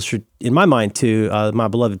much closer in my mind to my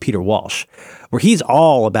beloved Peter Walsh, where he's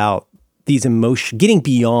all about these emotions, getting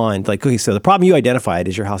beyond so the problem you identified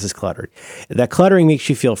is your house is cluttered. That cluttering makes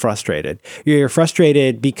you feel frustrated. You're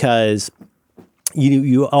frustrated because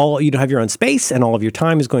you don't have your own space and all of your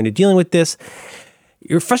time is going to dealing with this.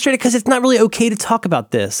 You're frustrated because it's not really okay to talk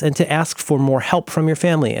about this and to ask for more help from your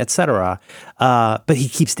family, etc. But he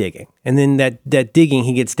keeps digging. And then that digging,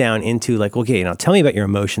 he gets down into okay, now tell me about your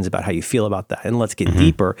emotions, about how you feel about that. And let's get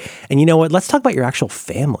deeper. And you know what? Let's talk about your actual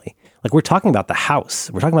family. We're talking about the house,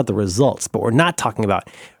 we're talking about the results, but what we're not talking about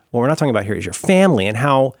here is your family and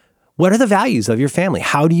what are the values of your family?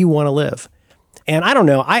 How do you want to live? And I don't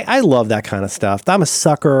know, I love that kind of stuff. I'm a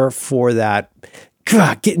sucker for that,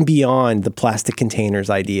 getting beyond the plastic containers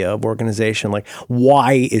idea of organization.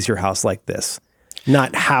 Why is your house like this?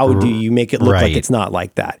 Not how do you make it look like it's not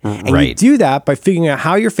like that? And you do that by figuring out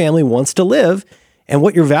how your family wants to live and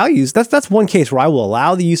what your values, that's one case where I will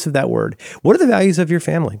allow the use of that word. What are the values of your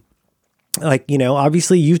family?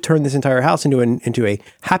 Obviously you've turned this entire house into a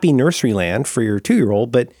happy nursery land for your 2-year-old,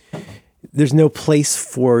 but there's no place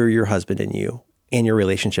for your husband and you and your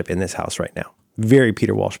relationship in this house right now. Very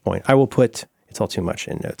Peter Walsh point. I will put It's All Too Much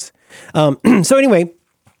in notes. So anyway,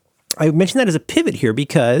 I mentioned that as a pivot here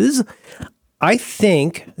because I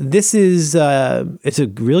think this is, it's a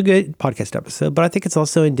really good podcast episode, but I think it's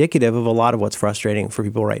also indicative of a lot of what's frustrating for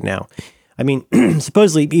people right now. I mean,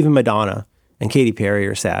 supposedly even Madonna and Katy Perry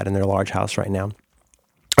are sad in their large house right now.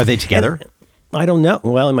 Are they together? And I don't know.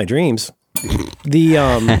 Well, in my dreams. I'll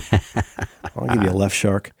give you a left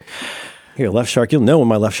shark. Here, left shark. You'll know when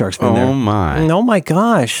my left shark's been there. Oh my! Oh my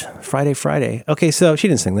gosh! Friday. Okay, so she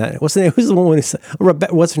didn't sing that. What's the name? Who's the one?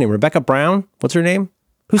 What's her name? Rebecca Brown. What's her name?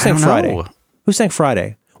 Who sang Friday? Know. Who sang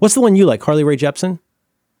Friday? What's the one you like? Carly Rae Jepsen.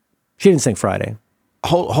 She didn't sing Friday.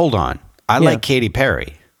 Hold on. I like Katy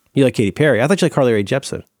Perry. You like Katy Perry? I thought you liked Carly Rae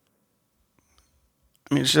Jepsen.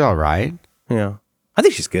 I mean, she's all right. Yeah, I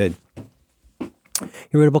think she's good.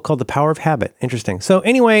 He wrote a book called The Power of Habit. Interesting. So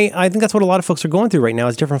anyway, I think that's what a lot of folks are going through right now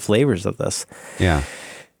is different flavors of this. Yeah.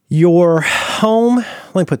 Your home,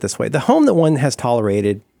 let me put it this way, the home that one has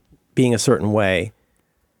tolerated being a certain way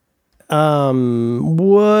was,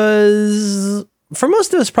 for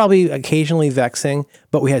most of us, probably occasionally vexing,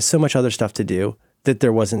 but we had so much other stuff to do that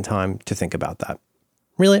there wasn't time to think about that.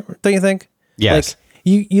 Really? Don't you think? Yes.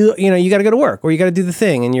 you know, you got to go to work or you got to do the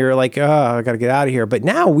thing and you're like, oh, I got to get out of here. But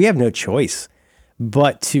now we have no choice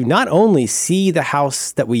but to not only see the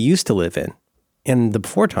house that we used to live in the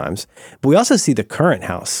before times, but we also see the current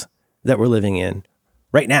house that we're living in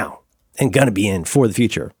right now and going to be in for the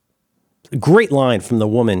future. A great line from the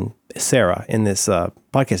woman, Sarah, in this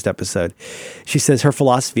podcast episode. She says her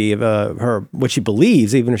philosophy of what she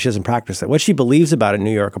believes, even if she doesn't practice it, what she believes about a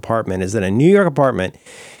New York apartment is that a New York apartment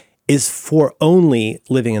is for only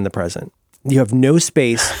living in the present. You have no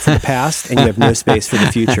space for the past and you have no space for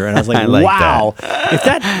the future. And I was like, wow, if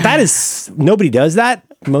that is, nobody does that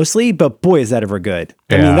mostly, but boy, is that ever good.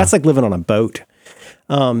 I mean, that's like living on a boat.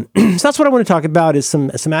 So that's what I want to talk about is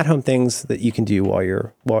some at-home things that you can do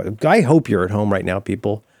while I hope you're at home right now,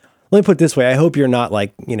 people. Let me put it this way. I hope you're not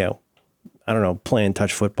like, you know, I don't know, playing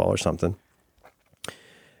touch football or something.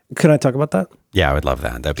 Could I talk about that? Yeah, I would love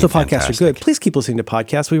that. That'd be fantastic. Podcasts are good. Please keep listening to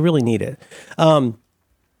podcasts. We really need it.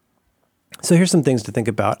 So here's some things to think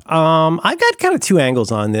about. I got kind of two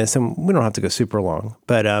angles on this, and we don't have to go super long,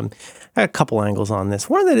 but I got a couple angles on this.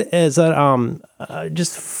 One of it is that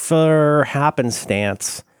just for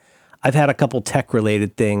happenstance, I've had a couple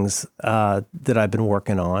tech-related things that I've been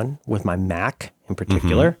working on with my Mac in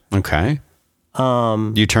particular. Okay.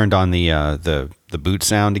 You turned on the boot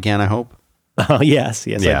sound again, I hope? Oh, yes,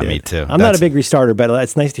 I did. Me too. I'm not a big restarter, but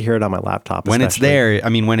it's nice to hear it on my laptop. When it's there, I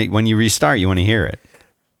mean, when you restart, you want to hear it.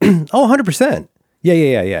 Oh, 100%.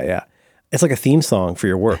 Yeah. It's like a theme song for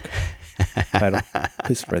your work.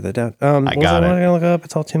 Please write that down. I got it. I'm going to look up.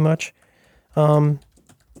 It's all too much.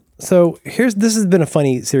 So this has been a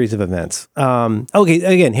funny series of events. Okay,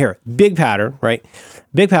 again, here, big pattern, right?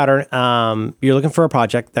 Big pattern. You're looking for a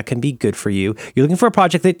project that can be good for you. You're looking for a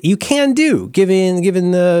project that you can do, given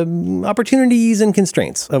the opportunities and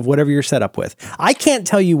constraints of whatever you're set up with. I can't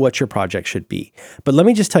tell you what your project should be, but let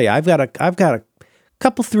me just tell you, I've got a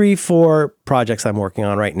couple, 3-4 projects I'm working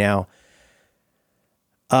on right now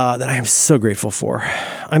that I am so grateful for.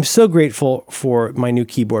 I'm so grateful for my new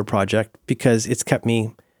keyboard project because it's kept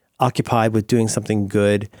me occupied with doing something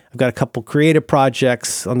good. I've got a couple creative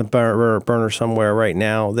projects on the burner somewhere right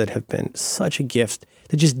now that have been such a gift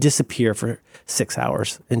to just disappear for 6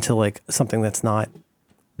 hours into like something that's not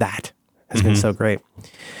that. Has been so great.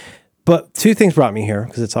 But two things brought me here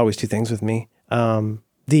because it's always two things with me.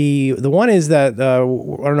 The one is that I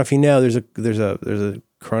don't know if you know there's a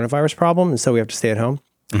coronavirus problem, and so we have to stay at home.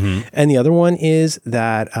 And the other one is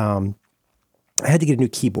that I had to get a new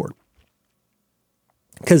keyboard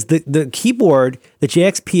because the keyboard that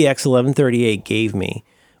JXPX 1138 gave me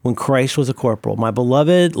when Christ was a corporal, my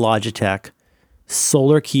beloved Logitech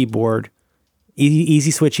Solar keyboard,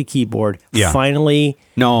 easy switchy keyboard, finally.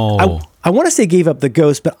 No, I want to say gave up the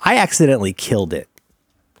ghost, but I accidentally killed it.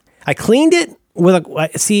 I cleaned it.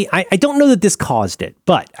 I don't know that this caused it,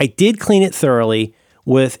 but I did clean it thoroughly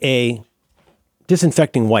with a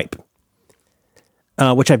disinfecting wipe,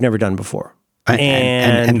 which I've never done before.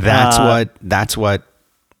 And that's what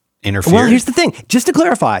interfered. Well, here's the thing. Just to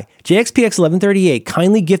clarify, JXPX 1138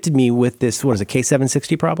 kindly gifted me with this, what is it,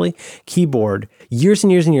 K760 probably, keyboard years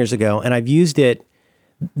and years and years ago, and I've used it.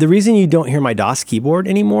 The reason you don't hear my DOS keyboard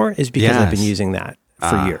anymore is because I've been using that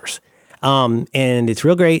for years. And it's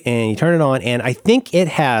real great, and you turn it on, and I think it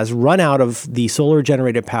has run out of the solar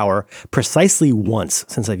generated power precisely once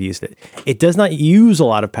since I've used it. It does not use a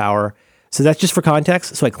lot of power, so that's just for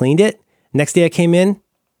context. So I cleaned it. Next day I came in,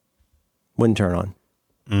 wouldn't turn on.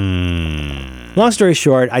 Long story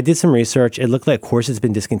short, I did some research. It looked like, of course, it's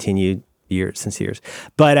been discontinued since years.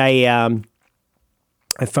 But I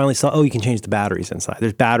finally saw, you can change the batteries inside.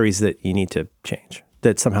 There's batteries that you need to change.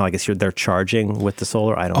 That somehow, I guess, they're charging with the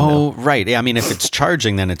solar. I don't know. Oh, right. Yeah, I mean, if it's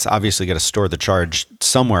charging, then it's obviously got to store the charge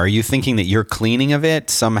somewhere. Are you thinking that your cleaning of it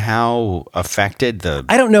somehow affected the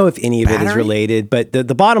I don't know if any of battery? It is related, but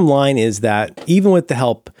the bottom line is that even with the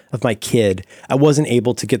help of my kid, I wasn't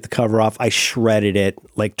able to get the cover off. I shredded it,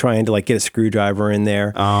 like trying to get a screwdriver in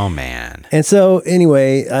there. Oh, man. And so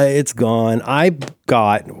anyway, it's gone.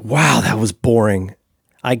 Wow, that was boring.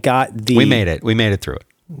 We made it through it.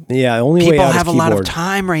 Yeah, only way out is keyboard. People have a lot of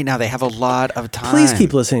time right now. They have a lot of time. Please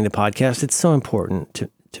keep listening to podcasts. It's so important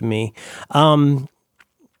to me. And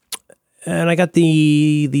I got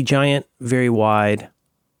the giant, very wide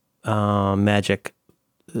Magic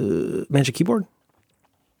keyboard.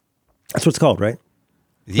 That's what it's called, right?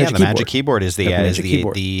 Yeah, the Magic Keyboard is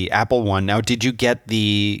the Apple one. Now, did you get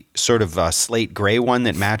the sort of slate gray one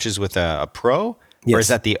that matches with a Pro? Yes. Or is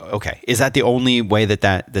that the only way that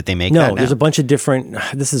they make that now? No, there's a bunch of different,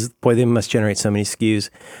 they must generate so many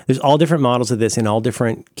SKUs. There's all different models of this in all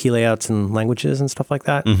different key layouts and languages and stuff like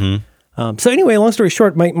that. So anyway, long story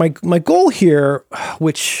short, my goal here,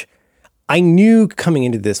 which I knew coming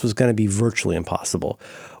into this was going to be virtually impossible,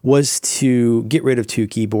 was to get rid of 2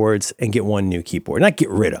 keyboards and get 1 new keyboard. Not get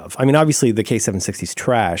rid of. I mean, obviously the K760 is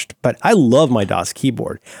trashed, but I love my DOS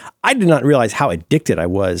keyboard. I did not realize how addicted I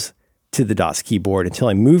was to the DOS keyboard until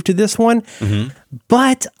I moved to this one.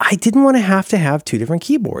 But I didn't want to have 2 different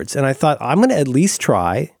keyboards. And I thought, I'm going to at least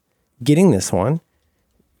try getting this one,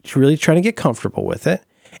 really trying to get comfortable with it.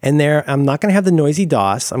 And there, I'm not going to have the noisy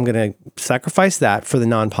DOS. I'm going to sacrifice that for the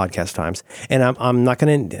non-podcast times. And I'm not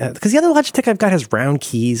going to, because the other Logitech I've got has round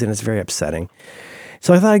keys and it's very upsetting.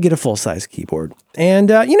 So I thought I'd get a full-size keyboard. And,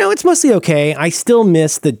 it's mostly okay. I still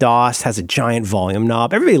miss the DOS has a giant volume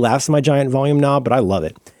knob. Everybody laughs at my giant volume knob, but I love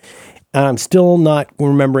it. And I'm still not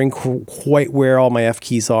remembering quite where all my F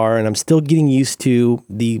keys are. And I'm still getting used to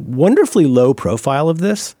the wonderfully low profile of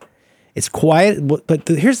this. It's quiet, but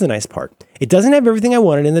here's the nice part. It doesn't have everything I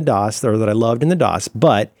wanted in the DOS or that I loved in the DOS,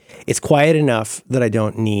 but it's quiet enough that I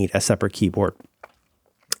don't need a separate keyboard.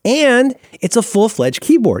 And it's a full-fledged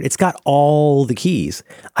keyboard. It's got all the keys.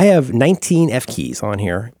 I have 19 F keys on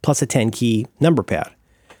here, plus a 10-key number pad.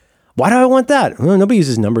 Why do I want that? Well, nobody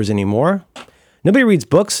uses numbers anymore. Nobody reads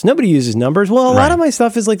books. Nobody uses numbers. Well, a lot of my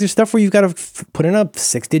stuff is like there's stuff where you've got to put in a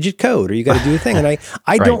 6-digit code or you got to do a thing. And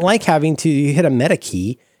I don't like having to hit a meta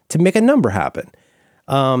key to make a number happen.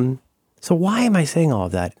 So why am I saying all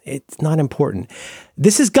of that? It's not important.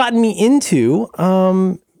 This has gotten me into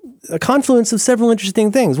a confluence of several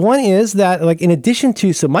interesting things. One is that, like, in addition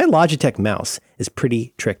to, so my Logitech mouse is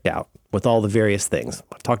pretty tricked out with all the various things.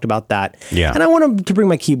 I've talked about that. Yeah. And I want to bring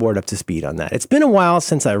my keyboard up to speed on that. It's been a while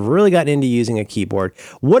since I've really gotten into using a keyboard.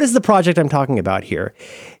 What is the project I'm talking about here?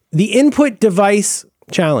 The input device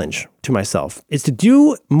challenge to myself is to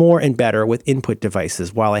do more and better with input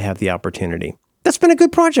devices while I have the opportunity. That's been a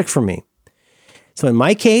good project for me. So in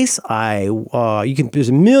my case, there's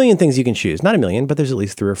a million things you can choose. Not a million, but there's at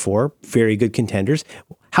least 3 or 4 very good contenders.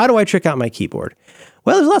 How do I trick out my keyboard?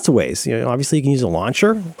 Well, there's lots of ways. Obviously you can use a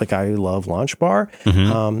launcher, like I love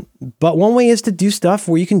LaunchBar. But one way is to do stuff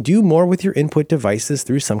where you can do more with your input devices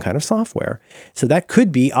through some kind of software. So that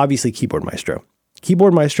could be obviously Keyboard Maestro.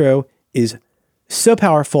 Keyboard Maestro is so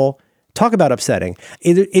powerful. Talk about upsetting.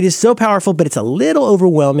 It is so powerful, but it's a little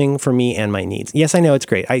overwhelming for me and my needs. Yes, I know it's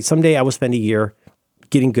great. Someday I will spend a year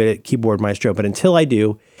getting good at Keyboard Maestro, but until I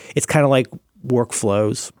do, it's kind of like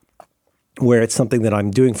workflows where it's something that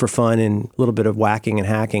I'm doing for fun and a little bit of whacking and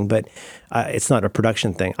hacking, but it's not a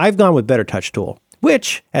production thing. I've gone with Better Touch Tool,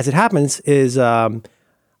 which, as it happens, is, I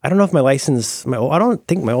don't know if I don't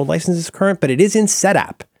think my old license is current, but it is in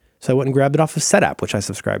SetApp. So I went and grabbed it off of SetApp, which I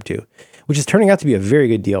subscribe to, which is turning out to be a very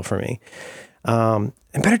good deal for me. And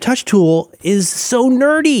Better Touch Tool is so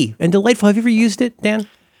nerdy and delightful. Have you ever used it, Dan?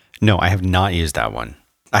 No, I have not used that one.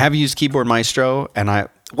 I have used Keyboard Maestro, and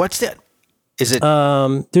what's that? Is it?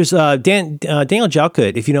 There's Daniel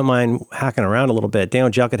Jalkut, if you don't mind hacking around a little bit. Daniel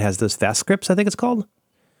Jalkut has those fast scripts, I think it's called,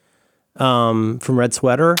 from Red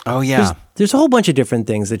Sweater. Oh, yeah. There's a whole bunch of different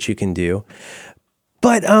things that you can do.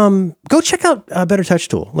 But go check out Better Touch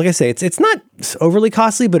Tool. Like I say, it's not overly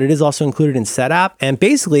costly, but it is also included in SetApp. And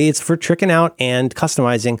basically, it's for tricking out and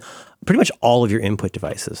customizing pretty much all of your input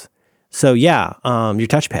devices. So yeah, your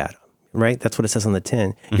touchpad, right? That's what it says on the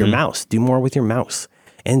tin. Your mouse, do more with your mouse.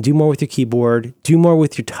 And do more with your keyboard, do more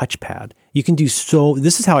with your touchpad. You can do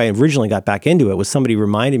this is how I originally got back into it, was somebody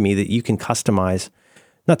reminded me that you can customize,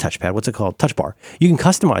 not touchpad, what's it called? Touch bar. You can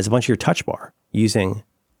customize a bunch of your touch bar using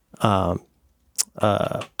the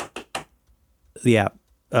app,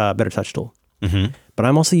 Better Touch Tool. But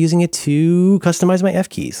I'm also using it to customize my F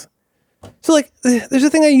keys. So like, there's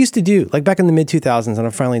a thing I used to do, like back in the mid 2000s, and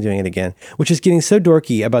I'm finally doing it again, which is getting so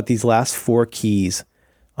dorky about these last 4 keys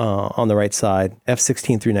on the right side,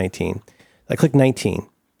 F16 through 19. I click 19.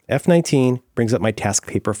 F19 brings up my task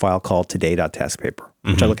paper file called today.taskpaper,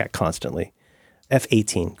 which I look at constantly.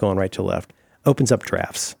 F18, going right to left, opens up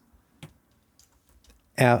drafts.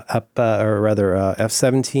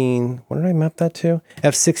 F17, what did I map that to?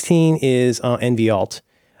 F16 is NVAlt.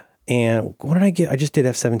 And what did I get? I just did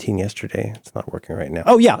F17 yesterday. It's not working right now.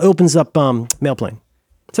 Oh yeah, it opens up Mailplane.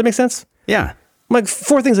 Does that make sense? Yeah. Like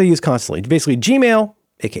 4 things I use constantly. Basically Gmail,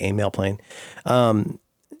 aka Mailplane,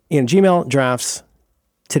 Gmail, drafts,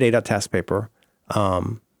 today.taskpaper,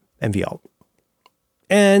 NVAlt.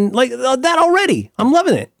 And like that already, I'm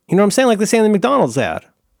loving it. You know what I'm saying? Like the same McDonald's ad.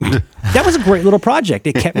 That was a great little project.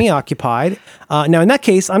 It kept me occupied. Now, in that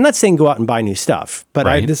case, I'm not saying go out and buy new stuff, but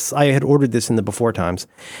I had ordered this in the before times,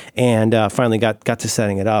 and finally got to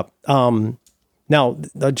setting it up. Now,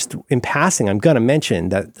 just in passing, I'm going to mention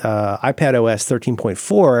that iPad OS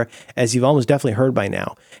 13.4, as you've almost definitely heard by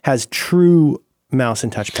now, has true mouse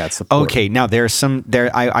and touchpad support. Okay, now there's some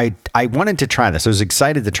there. I wanted to try this. I was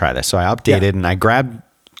excited to try this, so I updated and I grabbed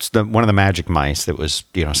one of the Magic Mice that was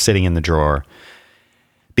sitting in the drawer,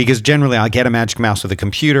 because generally I'll get a Magic Mouse with a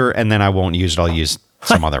computer and then I won't use it. I'll use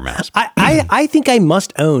some other mouse. I think I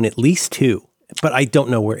must own at least 2. But I don't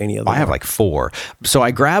know where any of them I have like 4. So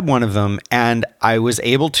I grabbed one of them and I was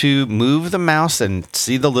able to move the mouse and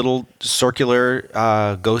see the little circular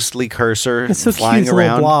ghostly cursor flying cute,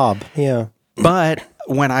 around. Little blob. Yeah. But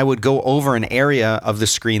when I would go over an area of the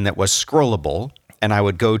screen that was scrollable and I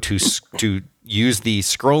would go to use the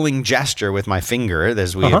scrolling gesture with my finger,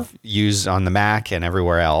 as we have used on the Mac and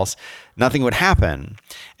everywhere else, nothing would happen.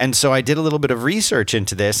 And so I did a little bit of research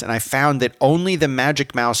into this, and I found that only the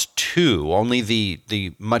Magic Mouse 2, only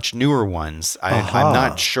the much newer ones, I'm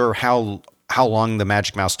not sure how long the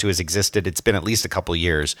Magic Mouse 2 has existed. It's been at least a couple of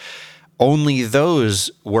years. Only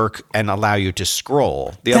those work and allow you to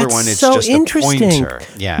scroll. The other one is so just a pointer.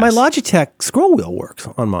 Yes. My Logitech scroll wheel works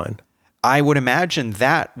on mine. I would imagine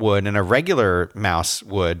that would, and a regular mouse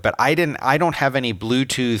would, but I don't have any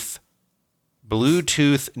Bluetooth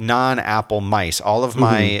non-Apple mice. All of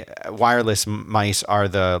my wireless mice are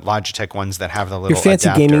the Logitech ones that have the little Your fancy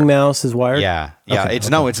adapter. gaming mouse is wired? Yeah.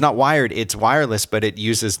 It's not wired. It's wireless, but it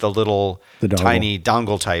uses the little tiny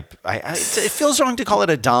dongle type. It feels wrong to call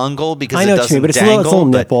it a dongle because it doesn't but it's dangle. a little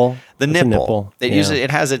nipple. The nipple.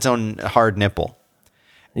 It has its own hard nipple.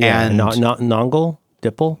 Yeah, and nongle?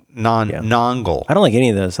 Dipple? Nongle. I don't like any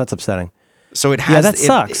of those. That's upsetting. So it has. That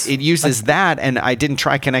sucks. It uses that, and I didn't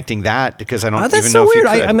try connecting that because I don't even that's know so if weird.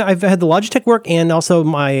 you could. I mean, I've had the Logitech work and also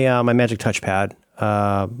my my Magic Touchpad.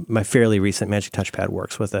 My fairly recent Magic Touchpad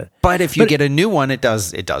works with it. But if you get a new one, it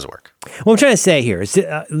does work. What I'm trying to say here is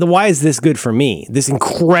why is this good for me? This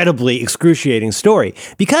incredibly excruciating story,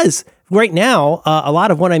 because right now a lot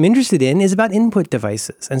of what I'm interested in is about input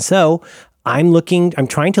devices, and so I'm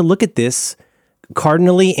trying to look at this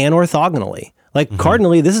cardinally and orthogonally. Like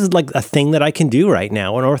cardinally, this is like a thing that I can do right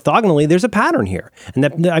now, and orthogonally, there's a pattern here. And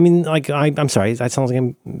that, I mean, like, I'm sorry, that sounds like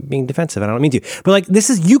I'm being defensive. I don't mean to, but like,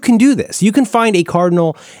 you can do this. You can find a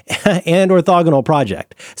cardinal and orthogonal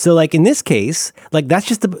project. So, like in this case, like that's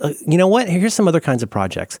just you know what? Here's some other kinds of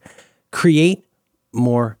projects. Create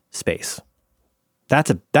more space.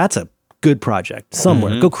 That's a good project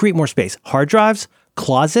somewhere. Go create more space. Hard drives,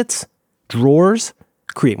 closets, drawers.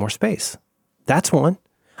 Create more space. That's one.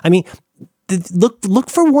 I mean. Look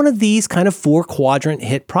for one of these kind of 4-quadrant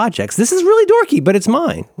hit projects. This is really dorky, but it's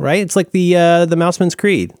mine, right? It's like the Mouseman's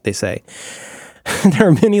Creed, they say. There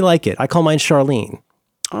are many like it. I call mine Charlene.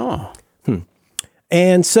 Oh.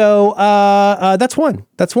 And so that's one.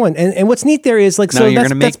 That's one. And what's neat there is like, now you're going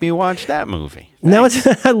to make me watch that movie. Now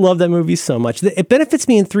I love that movie so much. It benefits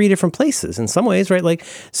me in 3 different places in some ways, right? Like,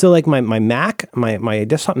 so like my Mac, my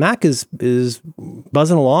desktop Mac is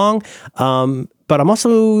buzzing along. But I'm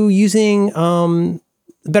also using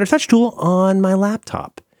Better Touch Tool on my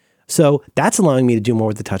laptop. So that's allowing me to do more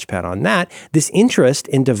with the touchpad on that. This interest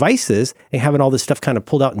in devices and having all this stuff kind of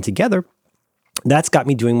pulled out and together, that's got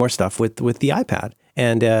me doing more stuff with the iPad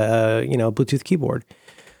and, Bluetooth keyboard.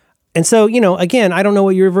 And so, again, I don't know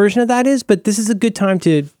what your version of that is, but this is a good time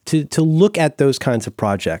to look at those kinds of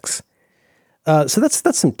projects. So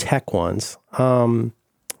that's some tech ones.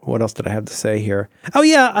 What else did I have to say here? Oh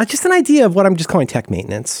yeah, just an idea of what I'm just calling tech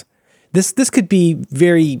maintenance. This could be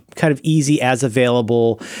very kind of easy as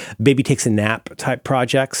available, baby takes a nap type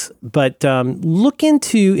projects. But look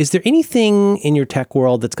into, is there anything in your tech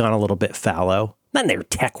world that's gone a little bit fallow? Not in your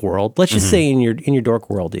tech world. Let's just say in your dork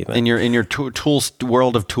world, even in your tools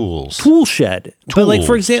world of tools, tool shed. But like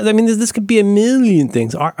for example, I mean, this could be a million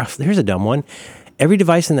things. Here's a dumb one. Every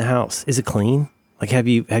device in the house, is it clean? Like, have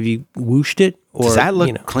you whooshed it? Or, does that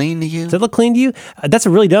look clean to you? Does that look clean to you? That's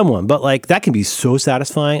a really dumb one, but like that can be so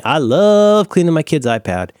satisfying. I love cleaning my kid's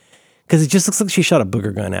iPad because it just looks like she shot a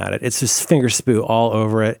booger gun at it. It's just finger spoo all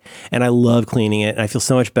over it, and I love cleaning it, and I feel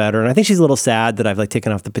so much better. And I think she's a little sad that I've like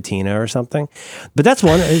taken off the patina or something. But that's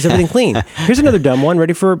one. Is everything clean? Here's another dumb one.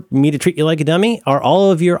 Ready for me to treat you like a dummy? Are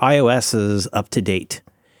all of your iOSs up to date?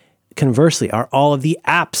 Conversely, are all of the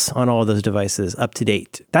apps on all of those devices up to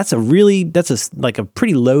date? That's a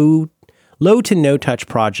pretty low to no touch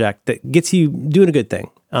project that gets you doing a good thing.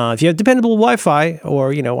 If you have dependable Wi-Fi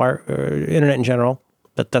or our internet in general,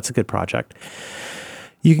 that's a good project.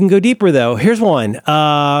 You can go deeper though. Here's one: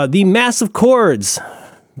 the massive cords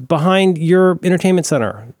behind your entertainment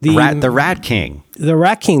center. The Rat King. The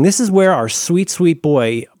Rat King. This is where our sweet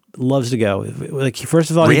boy loves to go. Like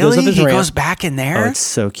first of all, he goes up his ramp. He goes back in there. Oh, it's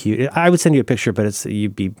so cute. I would send you a picture, but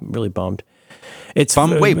you'd be really bummed. It's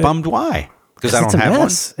bummed why? Because I don't have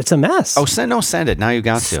one. It's a mess. Oh, send it. Now you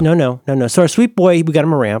got to. No. So our sweet boy, we got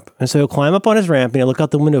him a ramp, and so he'll climb up on his ramp and he'll look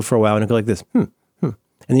out the window for a while and he'll go like this, and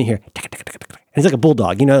then you hear, and he's like a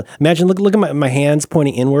bulldog. You know, imagine look at my hands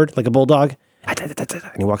pointing inward like a bulldog,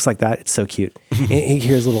 and he walks like that. It's so cute. He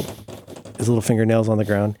hears his little fingernails on the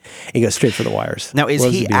ground. He goes straight for the wires. Now, is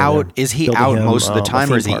he out? Is he out most of the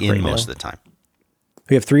time, or is he in most of the time?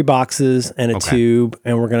 We have 3 boxes and a tube,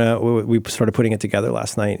 and we started putting it together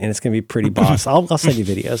last night, and it's gonna be pretty boss. I'll send you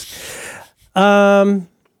videos.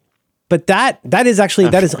 But that is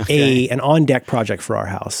an on deck project for our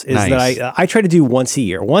house. Is nice. That I try to do once a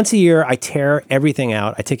year. Once a year, I tear everything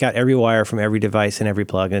out. I take out every wire from every device and every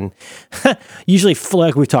plug, and usually,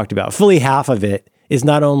 like we've talked about, fully half of it is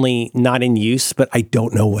not only not in use, but I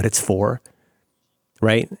don't know what it's for.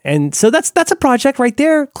 Right, and so that's a project right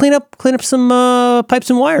there. Clean up some pipes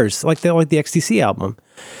and wires, like the XTC album.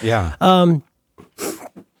 Yeah.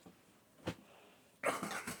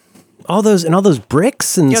 All those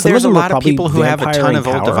bricks and some there's of them a lot of people who have a ton of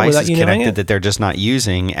old devices connected it. That they're just not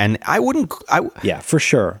using, and I wouldn't. Yeah, for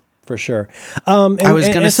sure. I was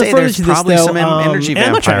going to say there's probably some energy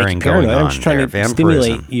vampiring going on. I'm just trying to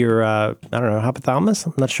stimulate your, I don't know, hypothalamus?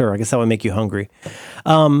 I'm not sure. I guess that would make you hungry.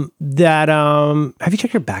 Have you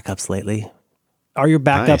checked your backups lately? Are your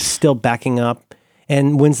backups still backing up?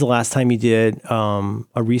 And when's the last time you did a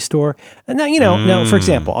restore? And now, now, for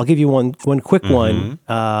example, I'll give you one quick one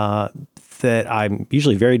that I'm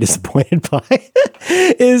usually very disappointed by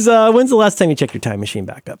is when's the last time you checked your Time Machine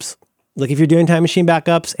backups? Like if you're doing Time Machine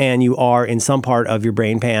backups and you are in some part of your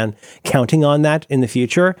brain pan counting on that in the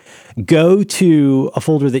future, go to a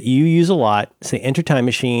folder that you use a lot, say enter Time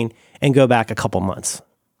Machine, and go back a couple months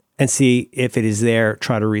and see if it is there.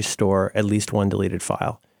 Try to restore at least one deleted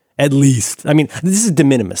file. At least. I mean, this is de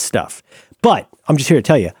minimis stuff, but I'm just here to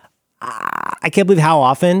tell you, I can't believe how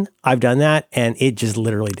often I've done that and it just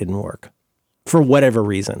literally didn't work for whatever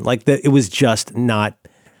reason. Like it was just not.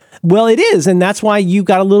 Well, it is, and that's why you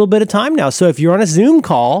got a little bit of time now. So if you're on a Zoom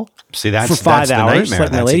call for 5 hours,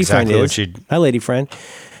 like my lady friend is, my lady friend,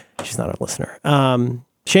 she's not a listener.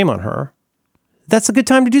 Shame on her. That's a good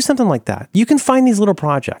time to do something like that. You can find these little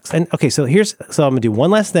projects. And okay, so I'm gonna do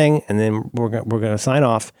one last thing, and then we're gonna sign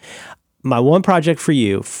off. My one project for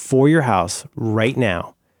you for your house right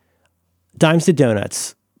now, Dimes to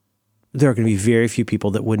Donuts. There are going to be very few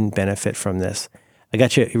people that wouldn't benefit from this. I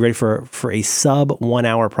got you. You ready for a sub 1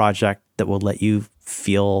 hour project that will let you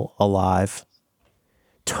feel alive?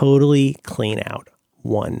 Totally clean out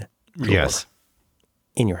one drawer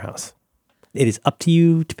in your house. It is up to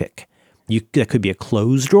you to pick. That could be a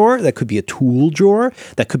clothes drawer. That could be a tool drawer.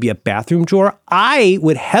 That could be a bathroom drawer. I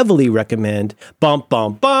would heavily recommend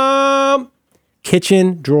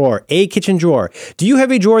kitchen drawer. A kitchen drawer. Do you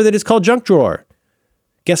have a drawer that is called junk drawer?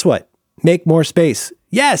 Guess what? Make more space.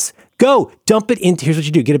 Yes. Go dump it into. Here's what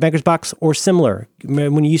you do: get a Banker's box or similar.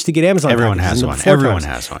 When you used to get Amazon, everyone has one. Everyone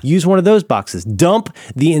has one. Use one of those boxes. Dump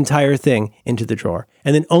the entire thing into the drawer,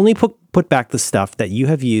 and then only put back the stuff that you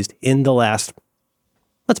have used in the last.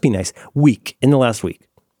 Let's be nice. Week. In the last week,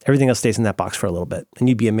 everything else stays in that box for a little bit, and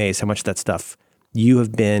you'd be amazed how much of that stuff you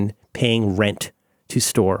have been paying rent to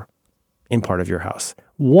store in part of your house.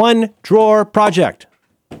 One drawer project.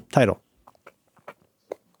 Title.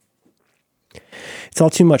 It's All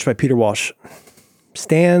Too Much by Peter Walsh.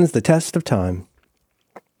 Stands the test of time.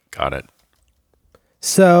 Got it.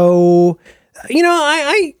 So,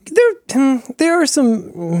 there are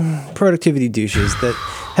some productivity douches that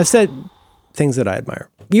have said things that I admire.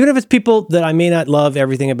 Even if it's people that I may not love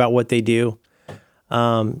everything about what they do.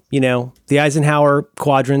 The Eisenhower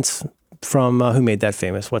quadrants from, who made that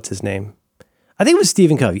famous? What's his name? I think it was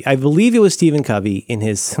Stephen Covey. I believe it was Stephen Covey in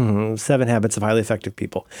his 7 Habits of Highly Effective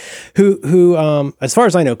People, who, as far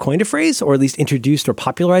as I know, coined a phrase, or at least introduced or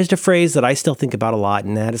popularized a phrase that I still think about a lot,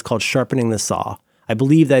 and that is called sharpening the saw. I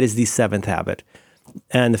believe that is the 7th habit.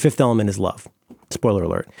 And the 5th element is love. Spoiler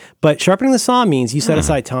alert. But sharpening the saw means you set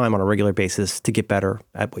aside time on a regular basis to get better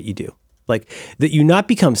at what you do. Like that you not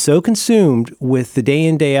become so consumed with the day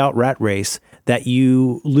in, day out rat race that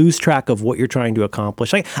you lose track of what you're trying to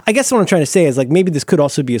accomplish. I guess what I'm trying to say is like maybe this could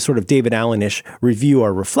also be a sort of David Allen-ish review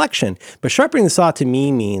or reflection, but sharpening the saw to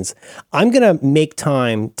me means I'm going to make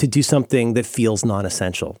time to do something that feels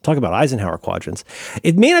non-essential. Talk about Eisenhower quadrants.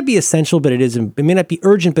 It may not be essential, but it may not be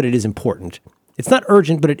urgent, but it is important. It's not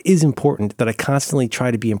urgent, but it is important that I constantly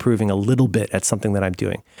try to be improving a little bit at something that I'm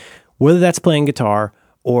doing, whether that's playing guitar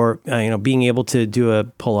or being able to do a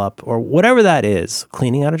pull up or whatever that is,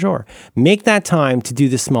 cleaning out a drawer. Make that time to do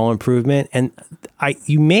this small improvement, and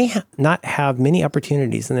you may not have many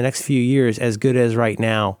opportunities in the next few years as good as right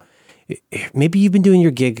now. Maybe you've been doing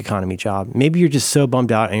your gig economy job. Maybe you're just so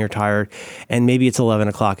bummed out and you're tired, and maybe it's 11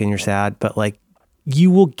 o'clock and you're sad, but like,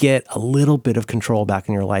 you will get a little bit of control back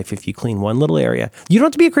in your life if you clean one little area. You don't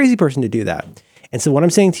have to be a crazy person to do that. And so what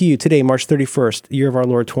I'm saying to you today, March 31st, year of our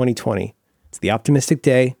Lord 2020, it's the optimistic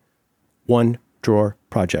day, one drawer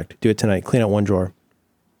project. Do it tonight. Clean out one drawer.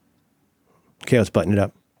 Okay, let's button it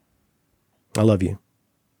up. I love you.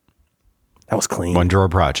 That was clean. One drawer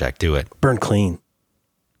project. Do it. Burn clean.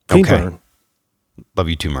 Clean okay. burn. Love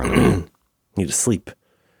you too, Marlon. Need to sleep.